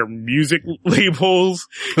their music labels.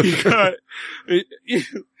 You got,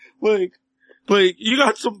 like, you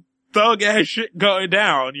got some thug ass shit going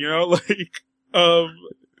down, you know?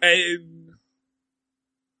 And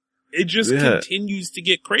it just continues to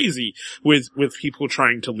get crazy with people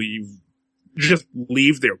trying to leave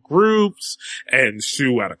their groups and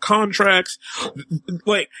sue out of contracts.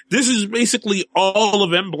 Like, this is basically all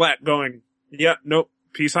of M Black going, yeah, nope,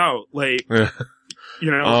 peace out. Like, you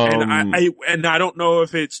know, and I don't know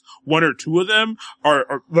if it's one or two of them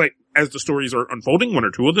are like, as the stories are unfolding, one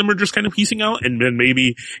or two of them are just kind of piecing out, and then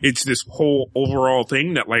maybe it's this whole overall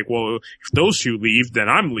thing that, like, well, if those two leave, then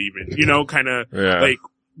I'm leaving, you know, kind of like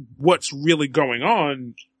what's really going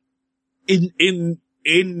on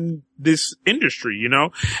in this industry, you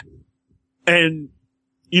know? And,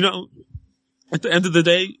 you know, at the end of the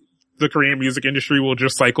day, the Korean music industry will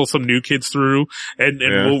just cycle some new kids through and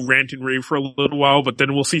we'll rant and rave for a little while, but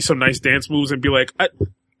then we'll see some nice dance moves and be like, that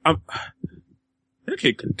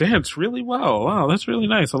kid can dance really well. Wow, that's really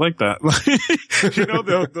nice. I like that. You know,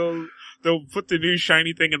 they'll put the new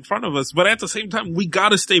shiny thing in front of us, but at the same time, we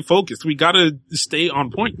gotta stay focused. We gotta stay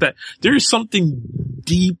on point that there's something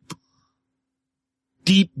deep,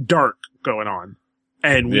 dark going on.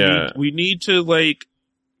 And we need to, like,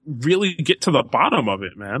 really get to the bottom of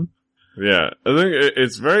it, man. Yeah. I think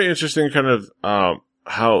it's very interesting kind of,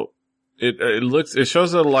 how it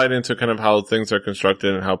shows a light into kind of how things are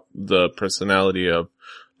constructed and how the personality of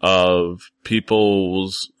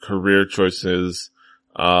people's career choices,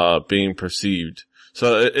 being perceived.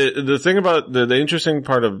 So the thing about the interesting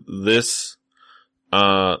part of this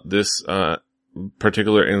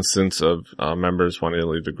particular instance of members wanting to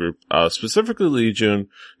leave the group, specifically Lee Jun,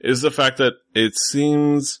 is the fact that it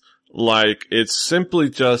seems like it's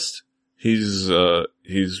simply just he's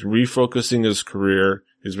refocusing his career.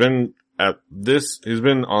 He's been on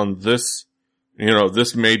this,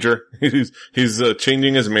 this major. He's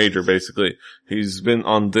changing his major basically. He's been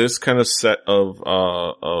on this kind of set of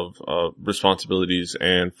responsibilities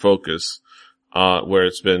and focus. Where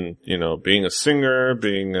it's been, being a singer,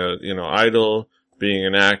 being a, idol, being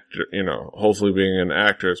an actor, hopefully being an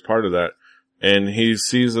actor as part of that. And he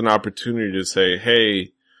sees an opportunity to say,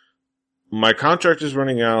 hey, my contract is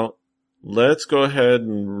running out. Let's go ahead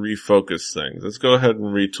and refocus things. Let's go ahead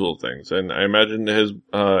and retool things. And I imagine his,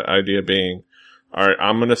 idea being, all right,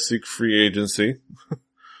 I'm going to seek free agency.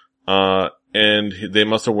 And they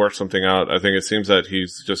must have worked something out. I think it seems that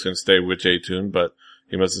he's just going to stay with J-Tune, but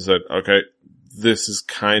he must have said, okay, this is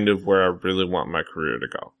kind of where I really want my career to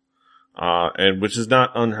go. And which is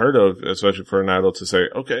not unheard of, especially for an idol to say,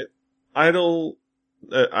 okay, the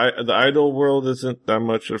idol world isn't that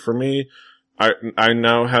much for me. I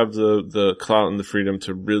now have the clout and the freedom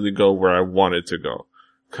to really go where I wanted to go.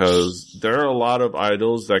 Cause there are a lot of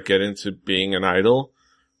idols that get into being an idol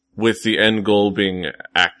with the end goal being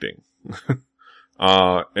acting.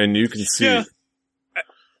 And you can see. Yeah.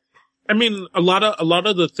 I mean, a lot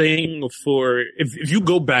of the thing for, if you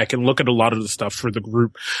go back and look at a lot of the stuff for the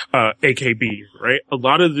group, AKB, right? A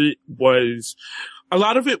lot of it was, a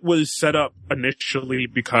lot of it was set up initially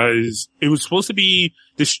because it was supposed to be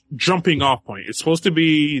this jumping off point. It's supposed to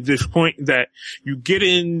be this point that you get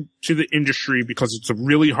into the industry because it's a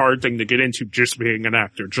really hard thing to get into, just being an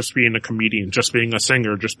actor, just being a comedian, just being a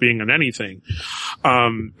singer, just being an anything.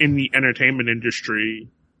 In the entertainment industry,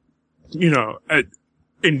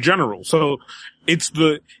 in general. So it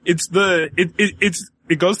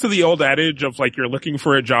goes to the old adage of like, you're looking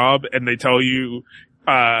for a job and they tell you,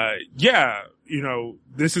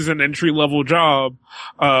 this is an entry level job,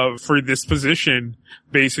 for this position,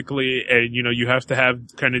 basically. And, you have to have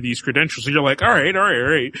kind of these credentials. So you're like, all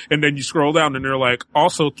right. And then you scroll down and they're like,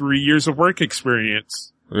 also 3 years of work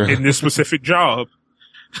experience in this specific job.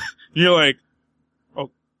 You're like,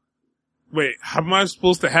 oh, wait, how am I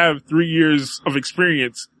supposed to have 3 years of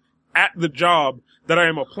experience at the job that I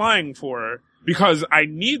am applying for? Because I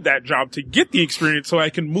need that job to get the experience so I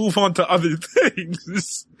can move on to other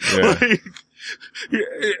things. Yeah.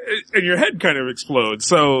 And your head kind of explodes.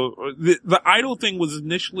 So the idol thing was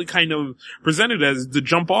initially kind of presented as the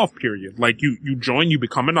jump off period. Like you join, you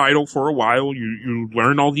become an idol for a while, you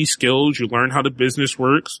learn all these skills, you learn how the business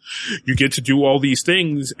works, you get to do all these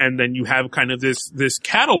things, and then you have kind of this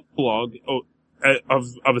catalog of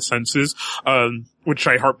a senses, which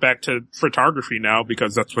I harp back to photography now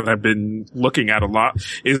because that's what I've been looking at a lot,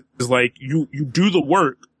 is like you do the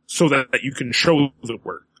work so that you can show the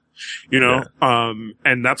work.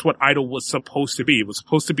 And that's what Idol was supposed to be. It was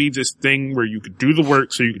supposed to be this thing where you could do the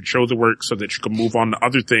work so you could show the work so that you could move on to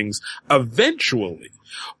other things eventually.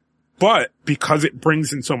 But because it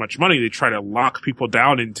brings in so much money, they try to lock people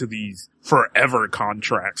down into these forever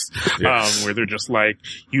contracts, Yes. where they're just like,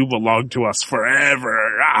 you belong to us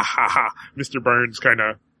forever. Ah, ha, ha. Mr. Burns kind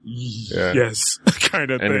of, yes, kind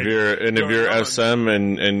of And thing. if you're SM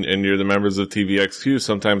and you're the members of TVXQ,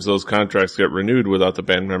 sometimes those contracts get renewed without the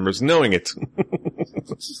band members knowing it.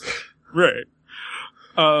 Right.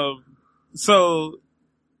 So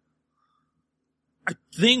I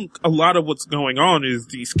think a lot of what's going on is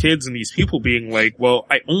these kids and these people being like, well,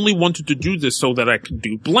 I only wanted to do this so that I can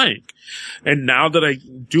do blank. And now that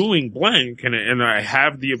I'm doing blank and I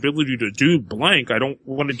have the ability to do blank, I don't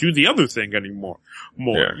want to do the other thing anymore.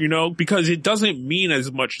 Because it doesn't mean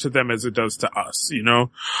as much to them as it does to us,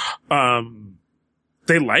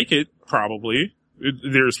 They like it, probably.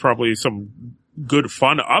 There's probably some good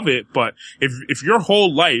fun of it, but if your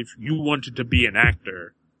whole life you wanted to be an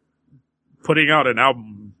actor, putting out an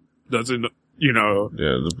album doesn't,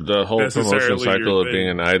 the whole promotion cycle of being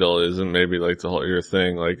an idol isn't maybe like your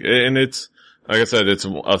thing. Like, and it's, like I said, it's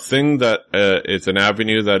a thing that, it's an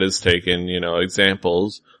avenue that is taken.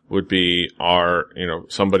 Examples would be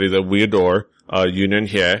somebody that we adore, Yoon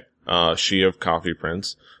Hye, she of Coffee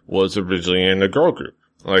Prince, was originally in a girl group.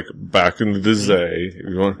 Like, back in the day, if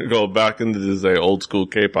you want to go back into the day, old school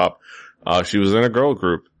K-pop, she was in a girl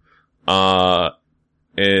group.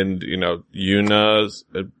 And, Yuna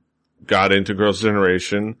got into Girls'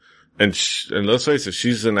 Generation, and let's face it,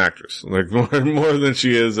 she's an actress. Like, more than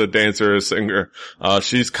she is a dancer or a singer.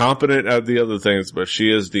 She's competent at the other things, but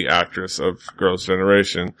she is the actress of Girls'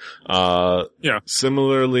 Generation.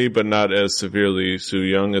 Similarly, but not as severely, Soo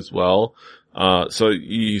Young as well. So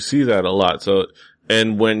you see that a lot. So,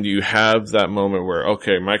 and when you have that moment where,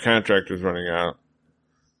 okay, my contract is running out,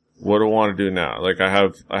 what do I want to do now? Like, I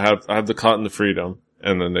have the clout and the freedom.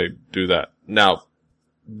 And then they do that. Now,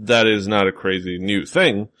 that is not a crazy new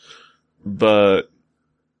thing, but,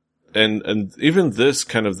 and even this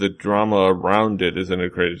kind of the drama around it isn't a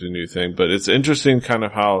crazy new thing, but it's interesting kind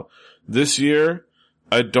of how this year,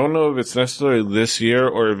 I don't know if it's necessarily this year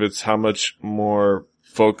or if it's how much more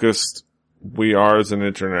focused we are as an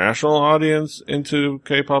international audience into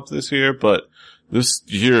K-pop this year, but this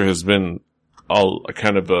year has been all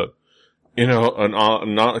kind of a,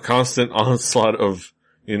 a constant onslaught of,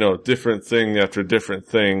 different thing after different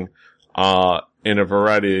thing, in a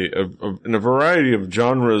variety of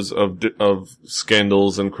genres of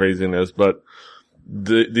scandals and craziness, but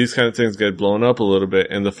these kind of things get blown up a little bit,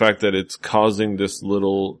 and the fact that it's causing this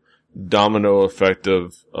little domino effect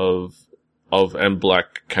of M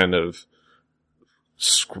Black kind of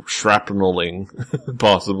shrapneling,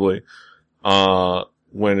 possibly,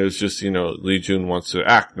 when it's just, Lee Jun wants to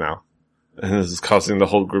act now. And this is causing the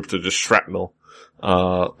whole group to just shrapnel,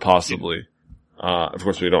 possibly. Of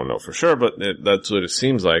course we don't know for sure, but that's what it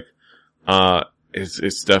seems like.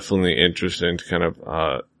 It's definitely interesting to kind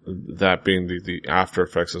of, that being the after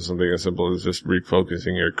effects of something as simple as just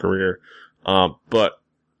refocusing your career. But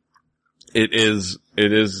it is, I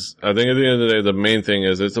think at the end of the day, the main thing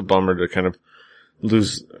is it's a bummer to kind of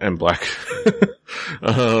lose M Black.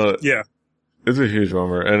 Yeah. It's a huge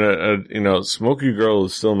bummer. And, you know, Smoky Girl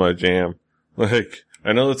is still my jam. Like,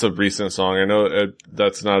 I know that's a recent song. I know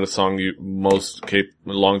that's not a song most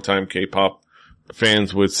longtime K-pop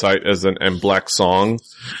fans would cite as an M Black song.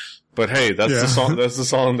 But hey, that's the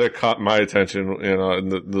song that caught my attention, you know, in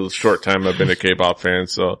the short time I've been a K-pop fan.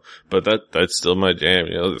 So, but that's still my jam,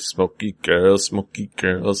 you know, the Smoky Girl, Smoky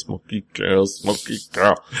Girl, Smoky Girl, Smoky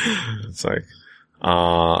Girl. It's like,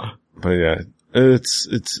 but yeah, it's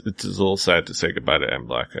a little sad to say goodbye to M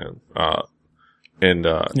Black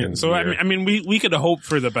so I mean, we could hope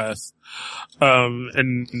for the best.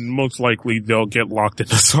 And most likely they'll get locked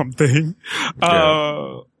into something.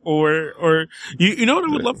 Or you know what I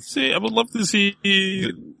would love to see? I would love to see,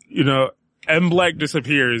 you know, M Black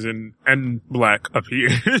disappears and M Black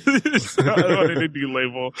appears on an indie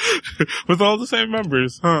label with all the same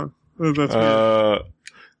members, huh? That's weird.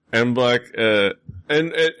 M Black,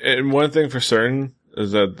 and one thing for certain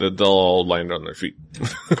is that they'll all land on their feet.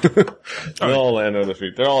 They'll all land on their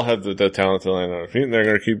feet. They all have the talent to land on their feet, and they're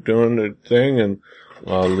gonna keep doing their thing, and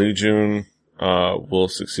Lee Jun will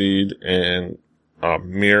succeed, and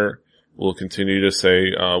Mir will continue to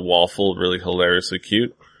say waffle really hilariously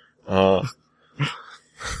cute.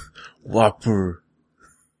 Whopper.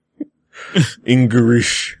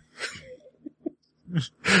 English.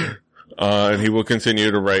 And he will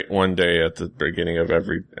continue to write one day at the beginning of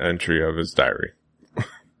every entry of his diary.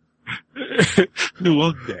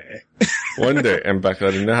 One day. One day, I'm back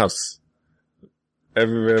out in the house.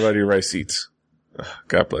 Everybody write seats.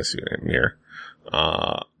 God bless you, Mir.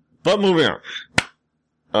 But moving on.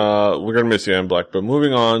 We're gonna miss you, M Black, but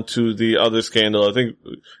moving on to the other scandal. I think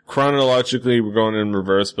chronologically we're going in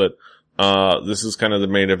reverse, but, this is kind of the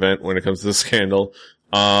main event when it comes to the scandal.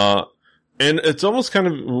 And it's almost kind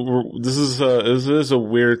of, this is a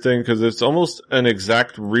weird thing because it's almost an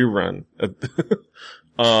exact rerun.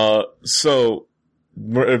 So,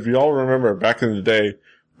 if y'all remember back in the day,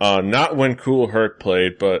 not when Kool Herc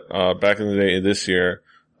played, but, back in the day this year,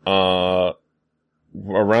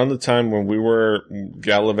 around the time when we were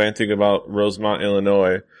gallivanting about Rosemont,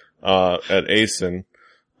 Illinois, at ASIN,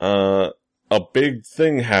 a big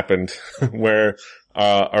thing happened where,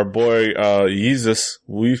 our boy, Yeezus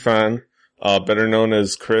Weefan, better known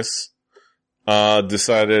as Chris,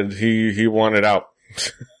 decided he wanted out.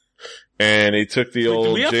 And he took the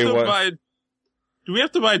old JY. Do we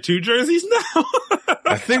have to buy 2 jerseys now?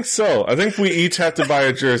 I think so. I think we each have to buy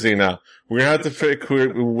a jersey now. We're gonna have to pick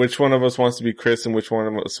which one of us wants to be Chris and which one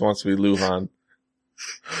of us wants to be Luhan.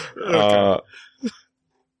 Okay.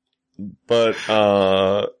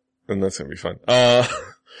 And that's gonna be fun.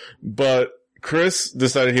 But Chris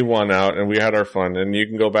decided he wanted out, and we had our fun. And you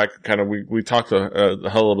can go back and kind of, we talked a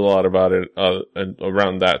hell of a lot about it, and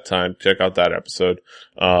around that time. Check out that episode.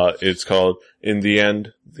 It's called In the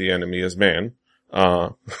End, the Enemy is Man.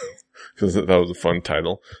 Cause that was a fun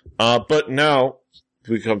title. But now,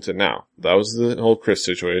 we come to now. That was the whole Chris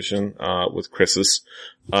situation, with Chris's.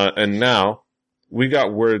 And now, we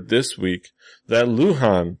got word this week that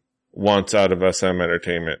Luhan wants out of SM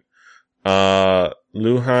Entertainment.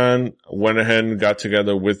 Luhan went ahead and got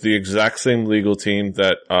together with the exact same legal team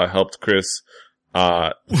that, helped Chris,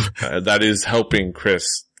 that is helping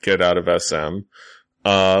Chris get out of SM.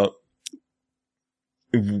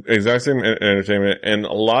 Exact same entertainment, and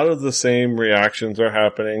a lot of the same reactions are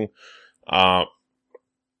happening.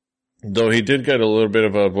 Though he did get a little bit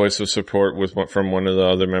of a voice of support from one of the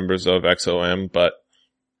other members of XOM, but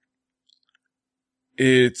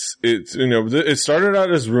it's, you know, it started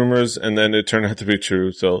out as rumors and then it turned out to be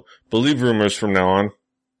true. So believe rumors from now on.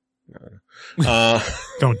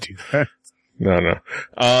 Don't do that. No.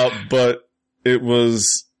 But it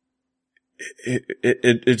was,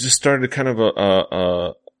 it just started kind of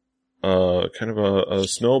a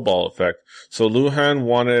snowball effect. So Luhan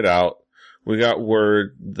wanted out. We got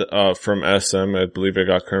word, from SM. I believe it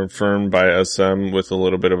got confirmed by SM with a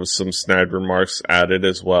little bit of some snide remarks added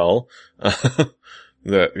as well.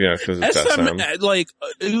 That, yeah, cause it's SM. Like,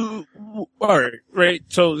 alright, right?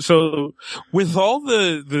 So, with all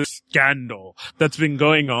the scandal that's been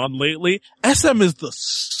going on lately, SM is the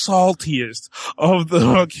saltiest of the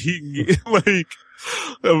fucking, like,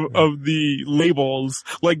 of the labels.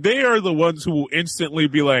 Like, they are the ones who will instantly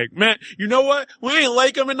be like, man, you know what? We ain't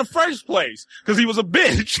like him in the first place, cause he was a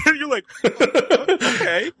bitch. And you're like,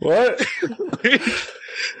 okay. What?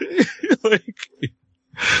 Like,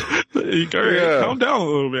 you gotta calm down a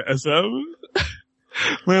little bit, SM.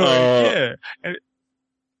 Yeah.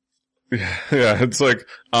 Yeah, it's like,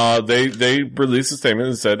 they released a statement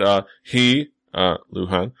and said,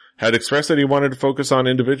 Luhan had expressed that he wanted to focus on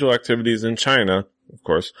individual activities in China, of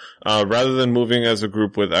course, rather than moving as a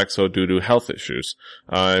group with EXO due to health issues.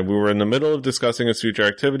 We were in the middle of discussing his future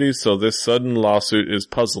activities, so this sudden lawsuit is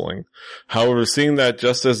puzzling. However, seeing that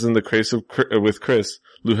just as in the case with Chris,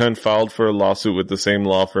 Luhan filed for a lawsuit with the same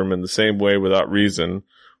law firm in the same way without reason,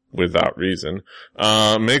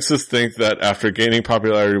 makes us think that after gaining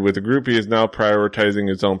popularity with the group, he is now prioritizing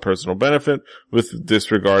his own personal benefit with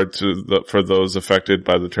disregard for those affected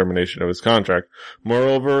by the termination of his contract.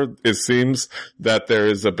 Moreover, it seems that there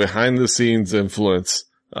is a behind-the-scenes influence,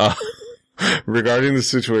 regarding the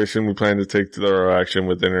situation. We plan to take thorough action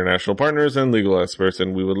with international partners and legal experts,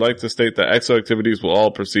 and we would like to state that EXO activities will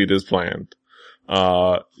all proceed as planned.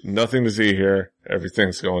 Nothing to see here.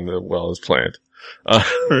 Everything's going as well as planned. I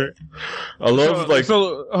love,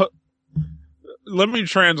 let me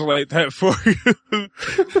translate that for you.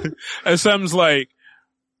 SM's like,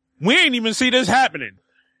 we ain't even see this happening.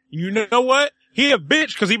 You know what? He a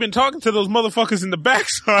bitch because he been talking to those motherfuckers in the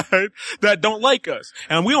backside that don't like us.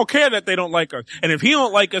 And we don't care that they don't like us. And if he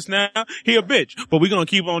don't like us now, he a bitch. But we gonna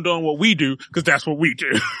keep on doing what we do because that's what we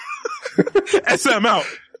do. SM out.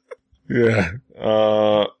 Yeah.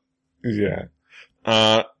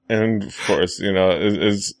 Yeah. And of course, you know,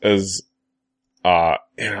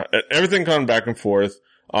 everything coming back and forth,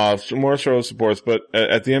 some more show supports, but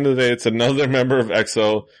at the end of the day, it's another member of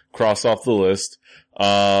EXO crossed off the list.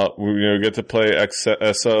 We get to play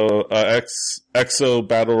EXO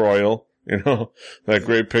Battle Royal, you know, that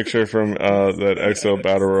great picture from, that EXO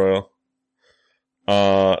Battle Royal.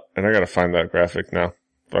 And I gotta find that graphic now.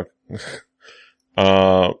 Fuck.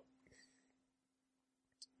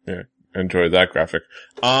 Yeah. Enjoy that graphic.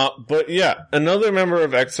 But yeah, another member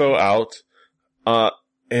of EXO out,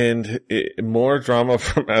 and more drama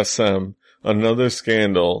from SM, another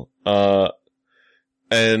scandal,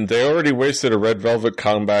 and they already wasted a Red Velvet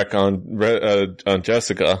comeback on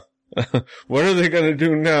Jessica. What are they gonna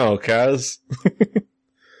do now, Kaz?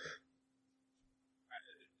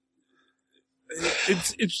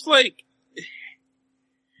 It's like,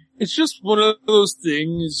 it's just one of those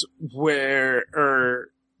things where,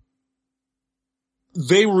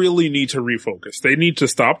 they really need to refocus. They need to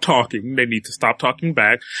stop talking. They need to stop talking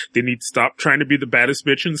back. They need to stop trying to be the baddest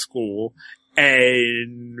bitch in school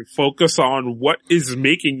and focus on what is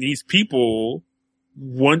making these people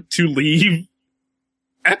want to leave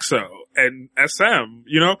EXO and SM,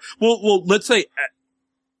 you know? Well, let's say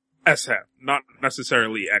SM, not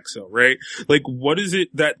necessarily EXO, right? Like, what is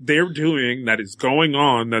it that they're doing that is going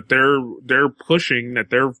on, that they're pushing, that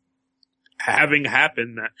they're having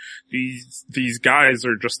happen, that these guys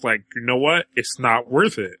are just like, you know what? It's not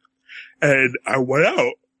worth it. And I went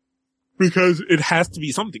out because it has to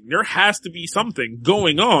be something. There has to be something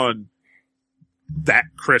going on that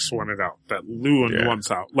Chris wanted out, that Luhan wants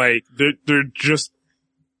out. Like, they're just,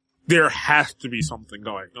 there has to be something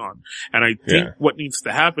going on. And I think what needs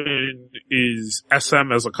to happen is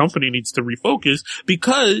SM as a company needs to refocus,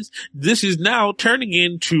 because this is now turning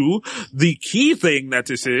into the key thing that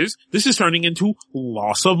this is turning into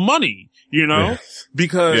loss of money, you know? Yes.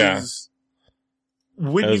 Because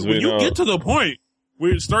when you get to the point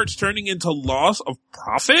where it starts turning into loss of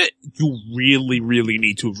profit, you really, really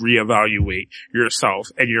need to reevaluate yourself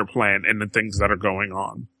and your plan and the things that are going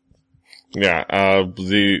on. Yeah,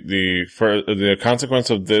 the consequence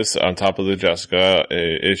of this on top of the Jessica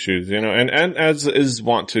issues, you know, and as is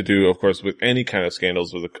wont to do, of course, with any kind of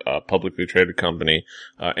scandals with a publicly traded company,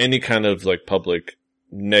 any kind of like public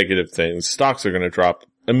negative things, stocks are going to drop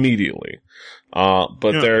immediately. But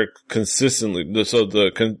they're consistently, so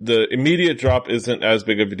the immediate drop isn't as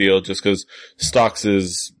big of a deal just because stocks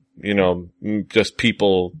is, you know, just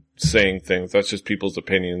people saying things. That's just people's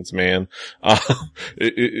opinions, man.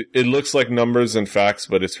 It looks like numbers and facts,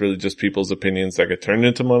 but it's really just people's opinions that get turned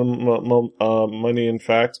into money and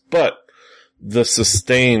facts. But the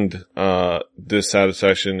sustained,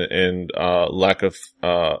 dissatisfaction and, lack of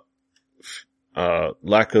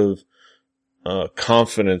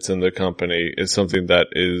confidence in the company is something that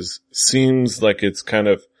seems like it's kind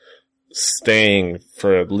of staying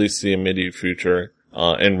for at least the immediate future,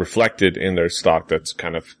 and reflected in their stock that's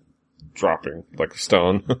kind of dropping like a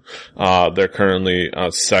stone. They're currently,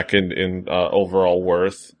 second in, overall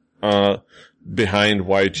worth, behind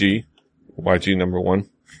YG. YG number one.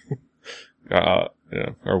 Or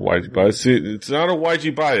YG bias. See, it's not a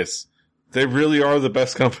YG bias. They really are the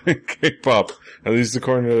best company in K-pop, at least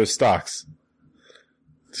according to their stocks.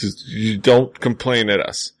 Just, you don't complain at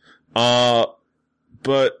us.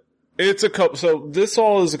 But it's so this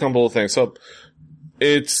all is a couple of things. So,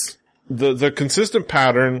 it's the consistent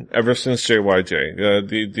pattern ever since JYJ.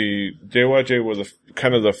 The JYJ was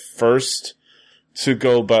kind of the first to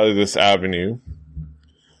go by this avenue.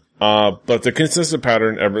 But the consistent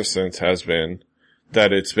pattern ever since has been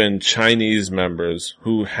that it's been Chinese members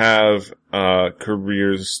who have,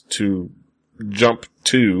 careers to jump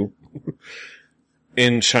to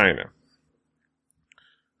in China.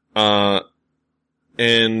 And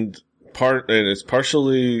it's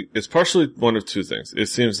partially one of two things. It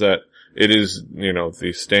seems that it is,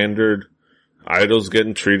 the standard idols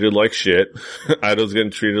getting treated like shit, idols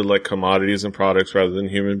getting treated like commodities and products rather than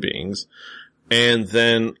human beings. And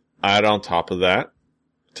then add on top of that,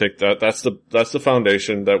 that's the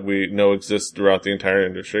foundation that we know exists throughout the entire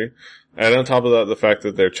industry. Add on top of that the fact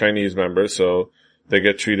that they're Chinese members, so they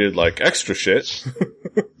get treated like extra shit.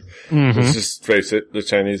 Mm-hmm. Let's just face it, the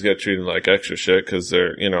Chinese get treated like extra shit because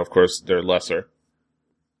they're, of course, they're lesser.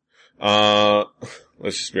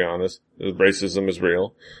 Let's just be honest. Racism is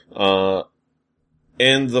real.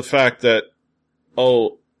 And the fact that,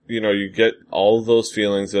 you get all those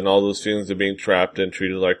feelings and all those feelings of being trapped and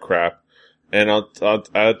treated like crap. And I'll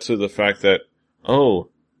add to the fact that, the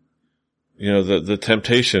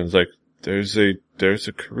temptations, like, there's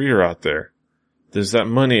a career out there. There's that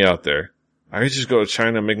money out there. I could just go to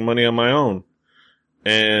China and make money on my own.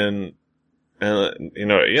 And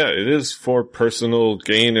it is for personal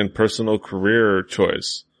gain and personal career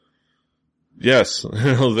choice. Yes,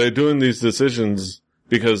 they're doing these decisions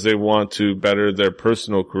because they want to better their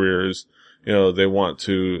personal careers. They want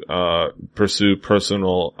to, pursue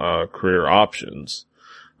personal, career options.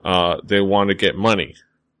 They want to get money.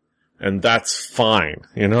 And that's fine,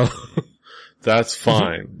 That's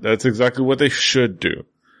fine. That's exactly what they should do.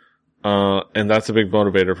 And that's a big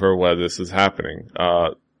motivator for why this is happening.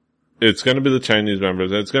 It's gonna be the Chinese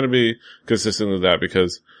members, and it's gonna be consistent with that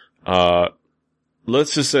because,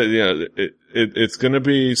 let's just say, it's gonna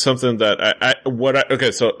be something that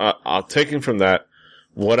taking from that,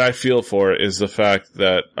 what I feel for is the fact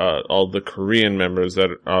that, all the Korean members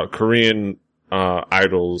Korean,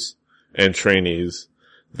 idols and trainees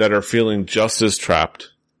that are feeling just as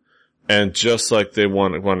trapped and just like they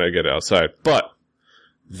want to get outside. But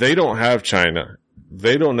they don't have China.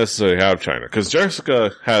 They don't necessarily have China because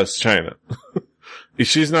Jessica has China.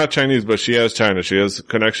 She's not Chinese, but she has China. She has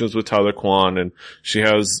connections with Tyler Kwan, and she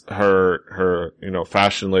has her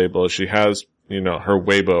fashion label. She has, her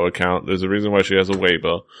Weibo account. There's a reason why she has a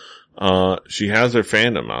Weibo. She has her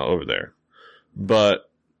fandom out over there. But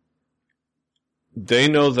they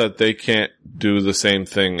know that they can't do the same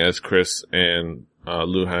thing as Chris and,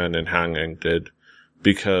 Luhan and Hangeng did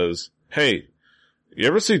because, hey, you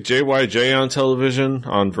ever see JYJ on television,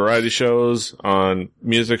 on variety shows, on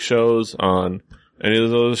music shows, on any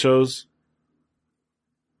of those shows?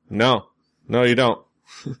 No, you don't.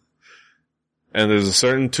 And there's a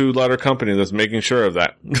certain 2-letter company that's making sure of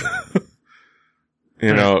that.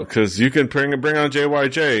 Cause you can bring on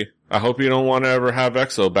JYJ. I hope you don't want to ever have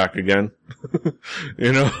EXO back again.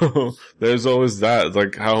 There's always that.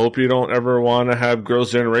 Like, I hope you don't ever want to have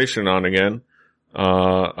Girls' Generation on again.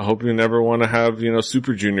 I hope you never want to have,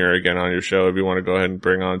 Super Junior again on your show if you want to go ahead and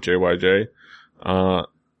bring on JYJ.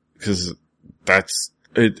 Cause that's,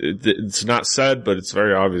 it's not said, but it's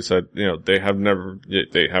very obvious that, they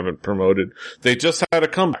haven't promoted. They just had a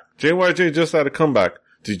comeback. JYJ just had a comeback.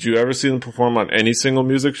 Did you ever see them perform on any single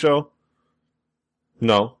music show?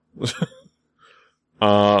 No.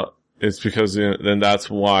 It's because, then that's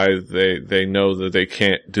why they know that they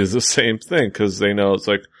can't do the same thing, cause they know it's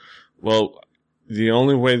like, well, the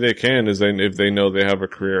only way they can is if they know they have a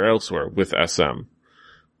career elsewhere with SM.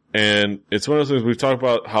 And it's one of those things we've talked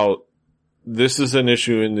about how this is an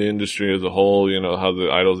issue in the industry as a whole, how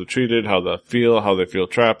the idols are treated, how they feel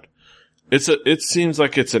trapped. It seems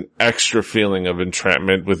like it's an extra feeling of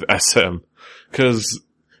entrapment with SM. Cause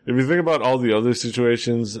if you think about all the other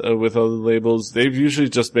situations with other labels, they've usually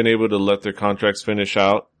just been able to let their contracts finish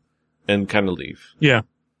out and kind of leave. Yeah.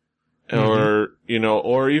 Or,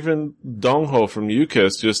 or even Dongho from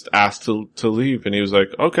UKISS just asked to leave and he was like,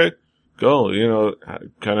 okay, go,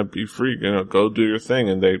 kind of be free, go do your thing.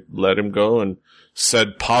 And they let him go and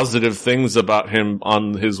said positive things about him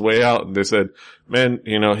on his way out. And they said, man,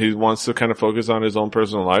 he wants to kind of focus on his own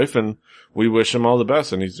personal life and we wish him all the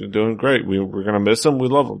best and he's doing great. We're going to miss him. We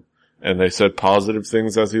love him. And they said positive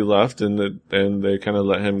things as he left and they kind of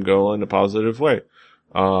let him go in a positive way.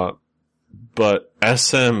 But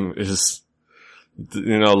SM is,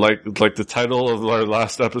 like the title of our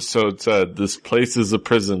last episode said, this place is a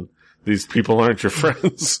prison. These people aren't your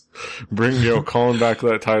friends. Calling back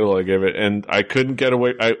that title I gave it. And I couldn't get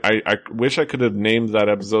away. I wish I could have named that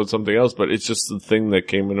episode something else, but it's just the thing that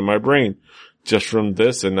came into my brain. just from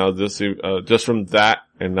this and now this, just from that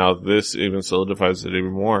and now this even solidifies it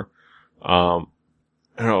even more. I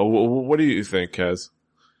don't know, what do you think, Kaz?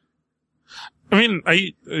 I mean,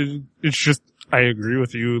 it's just, I agree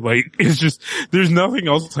with you. Like, it's just, there's nothing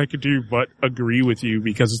else I could do but agree with you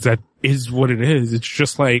because that is what it is. It's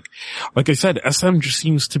just like I said, SM just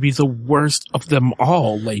seems to be the worst of them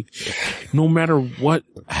all. Like, no matter what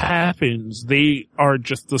happens, they are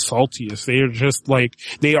just the saltiest. They are just like,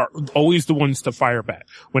 they are always the ones to fire back.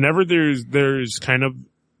 Whenever there's kind of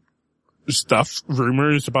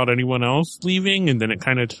rumors about anyone else leaving, and then it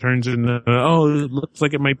kind of turns into, oh, it looks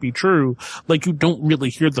like it might be true. Like, you don't really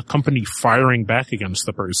hear the company firing back against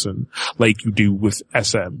the person like you do with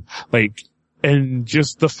SM. Like, and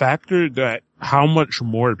just the factor that how much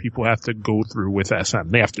more people have to go through with SM.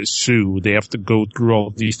 They have to sue. They have to go through all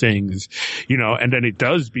of these things, you know, and then it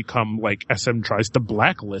does become like SM tries to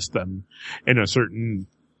blacklist them in a certain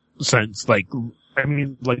sense. Like, I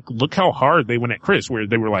mean, like, look how hard they went at Chris, where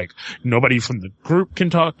they were like, nobody from the group can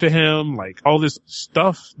talk to him, like, all this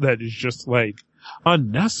stuff that is just, like,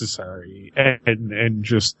 unnecessary, and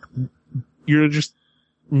just, just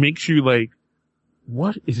makes you like,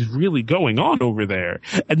 what is really going on over there?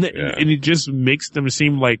 And it just makes them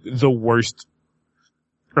seem like the worst,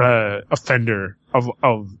 offender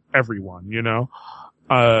of everyone, you know?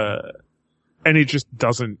 And it just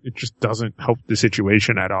doesn't help the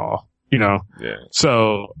situation at all. You know,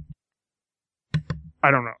 So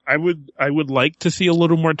I don't know. I would like to see a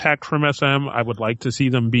little more tact from SM. I would like to see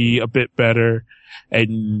them be a bit better,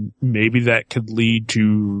 and maybe that could lead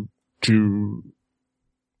to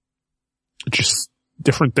just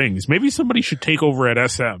different things. Maybe somebody should take over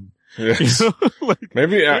at SM. Yes. You know? Like,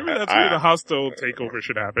 maybe that's where the hostile takeover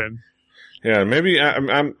should happen. Yeah, maybe I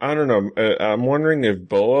don't know. I'm wondering if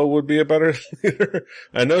Boa would be a better leader.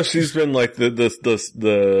 I know she's been like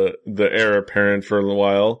the heir apparent for a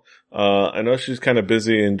while. I know she's kind of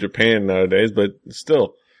busy in Japan nowadays, but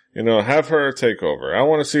still, you know, have her take over. I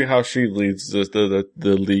want to see how she leads the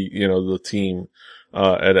lead, you know, the team,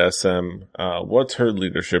 at SM. What's her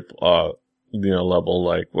leadership, level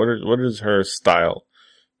like? What is her style?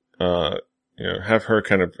 You know, have her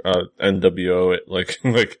kind of, NWO it like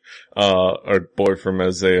our boy from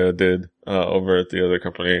Isaiah did, over at the other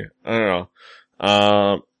company. I don't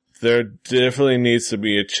know. There definitely needs to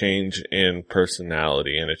be a change in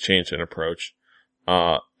personality and a change in approach,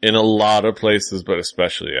 in a lot of places, but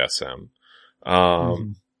especially SM.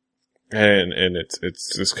 And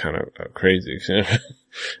it's just kind of crazy.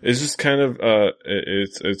 It's just kind of,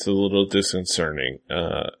 it's a little disconcerting,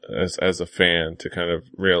 as a fan to kind of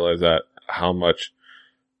realize that how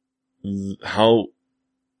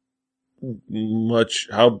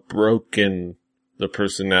broken the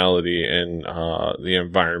personality and, the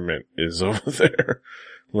environment is over there.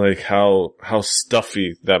 Like how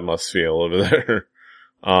stuffy that must feel over there.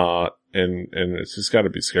 And it's just gotta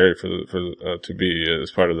be scary to be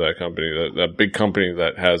as part of that company, that big company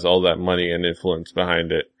that has all that money and influence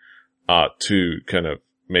behind it, to kind of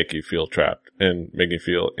make you feel trapped and make you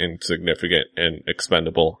feel insignificant and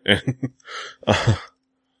expendable.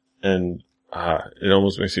 And, it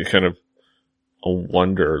almost makes you kind of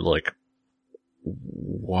wonder, like,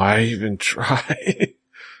 why even try?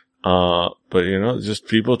 But you know, just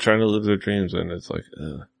people trying to live their dreams, and it's like,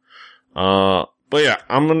 but yeah,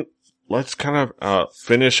 let's kind of,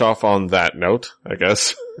 finish off on that note, I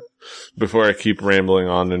guess, before I keep rambling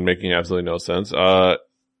on and making absolutely no sense.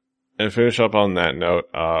 And finish up on that note,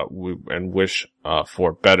 and wish,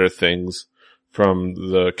 for better things from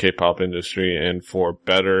the K-pop industry and for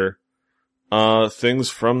better, things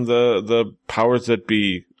from the powers that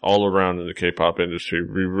be all around in the K-pop industry.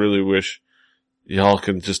 We really wish y'all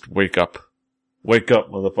can just wake up. Wake up,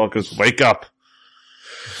 motherfuckers. Wake up.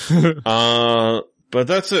 But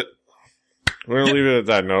that's it. We're gonna leave it at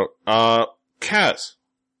that note. Kaz,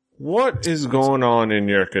 what is going on in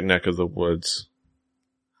your neck of the woods?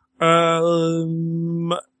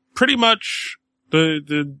 Pretty much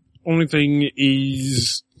the only thing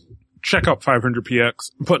is check out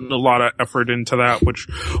 500px. I'm putting a lot of effort into that, which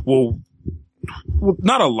will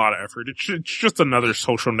not a lot of effort. It's just another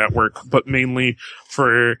social network, but mainly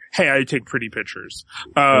for, hey, I take pretty pictures.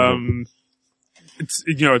 It's,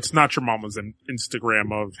 you know, it's not your mama's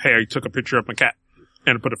Instagram of, hey, I took a picture of my cat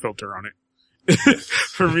and I put a filter on it.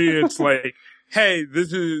 For me, it's like, hey,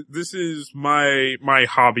 this is my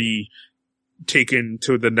hobby taken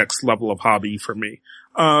to the next level of hobby for me.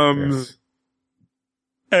 Yes.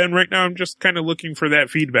 And right now I'm just kind of looking for that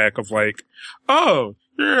feedback of like, oh,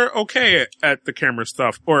 you're okay at the camera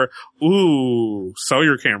stuff, or, ooh, sell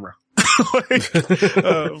your camera. Like,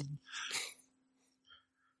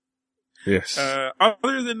 Yes.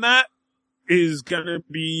 Other than that, is gonna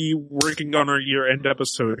be working on our year-end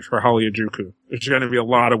episode for Halijuku. There's gonna be a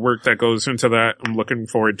lot of work that goes into that. I'm looking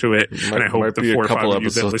forward to it. And I hope the 4 or 5 of you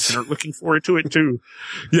that listen are looking forward to it too.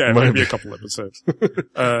 Yeah, it might be a couple episodes. We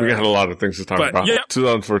got a lot of things to talk about. Yeah.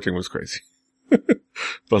 2014 was crazy.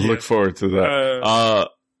 But look forward to that.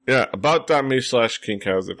 Yeah,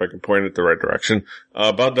 about.me/KingCaz, if I can point it the right direction.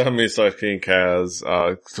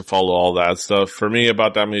 About.me/KingCaz, to follow all that stuff. For me,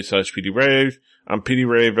 about.me/PDRave. I'm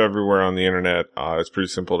PDRave everywhere on the internet. It's pretty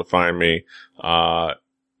simple to find me. Find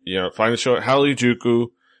the show at Halijuku,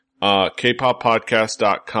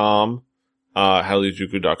 kpoppodcast.com,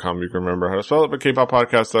 halijuku.com. You can remember how to spell it, but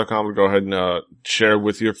kpoppodcast.com. Go ahead and, share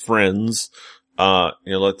with your friends.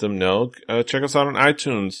 Let them know. Check us out on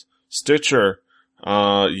iTunes, Stitcher,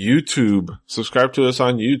 YouTube. Subscribe to us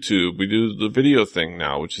on YouTube. We do the video thing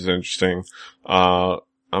now, which is interesting.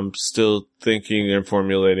 I'm still thinking and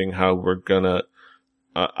formulating how we're gonna,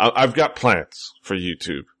 I've got plans for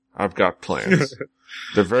YouTube. I've got plans.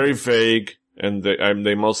 They're very vague, and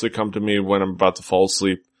they mostly come to me when I'm about to fall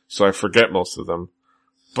asleep, so I forget most of them.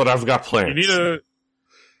 But I've got plans.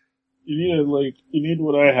 You need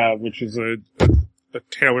what I have, which is a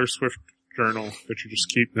Taylor Swift journal that you just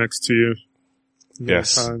keep next to you.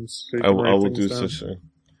 Yes. I will do such a thing.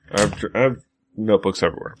 I have notebooks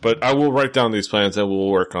everywhere, but I will write down these plans and we'll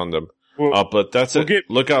work on them. But that's it.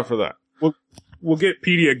 Look out for that. We'll get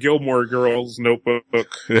Petey a Gilmore Girls notebook.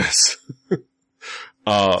 Yes.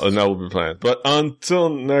 And that will be planned. But until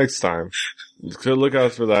next time, look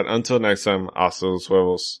out for that. Until next time, hasta los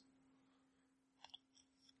huevos.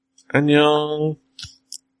 Annyeong.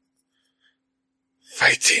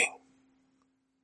 Fighting.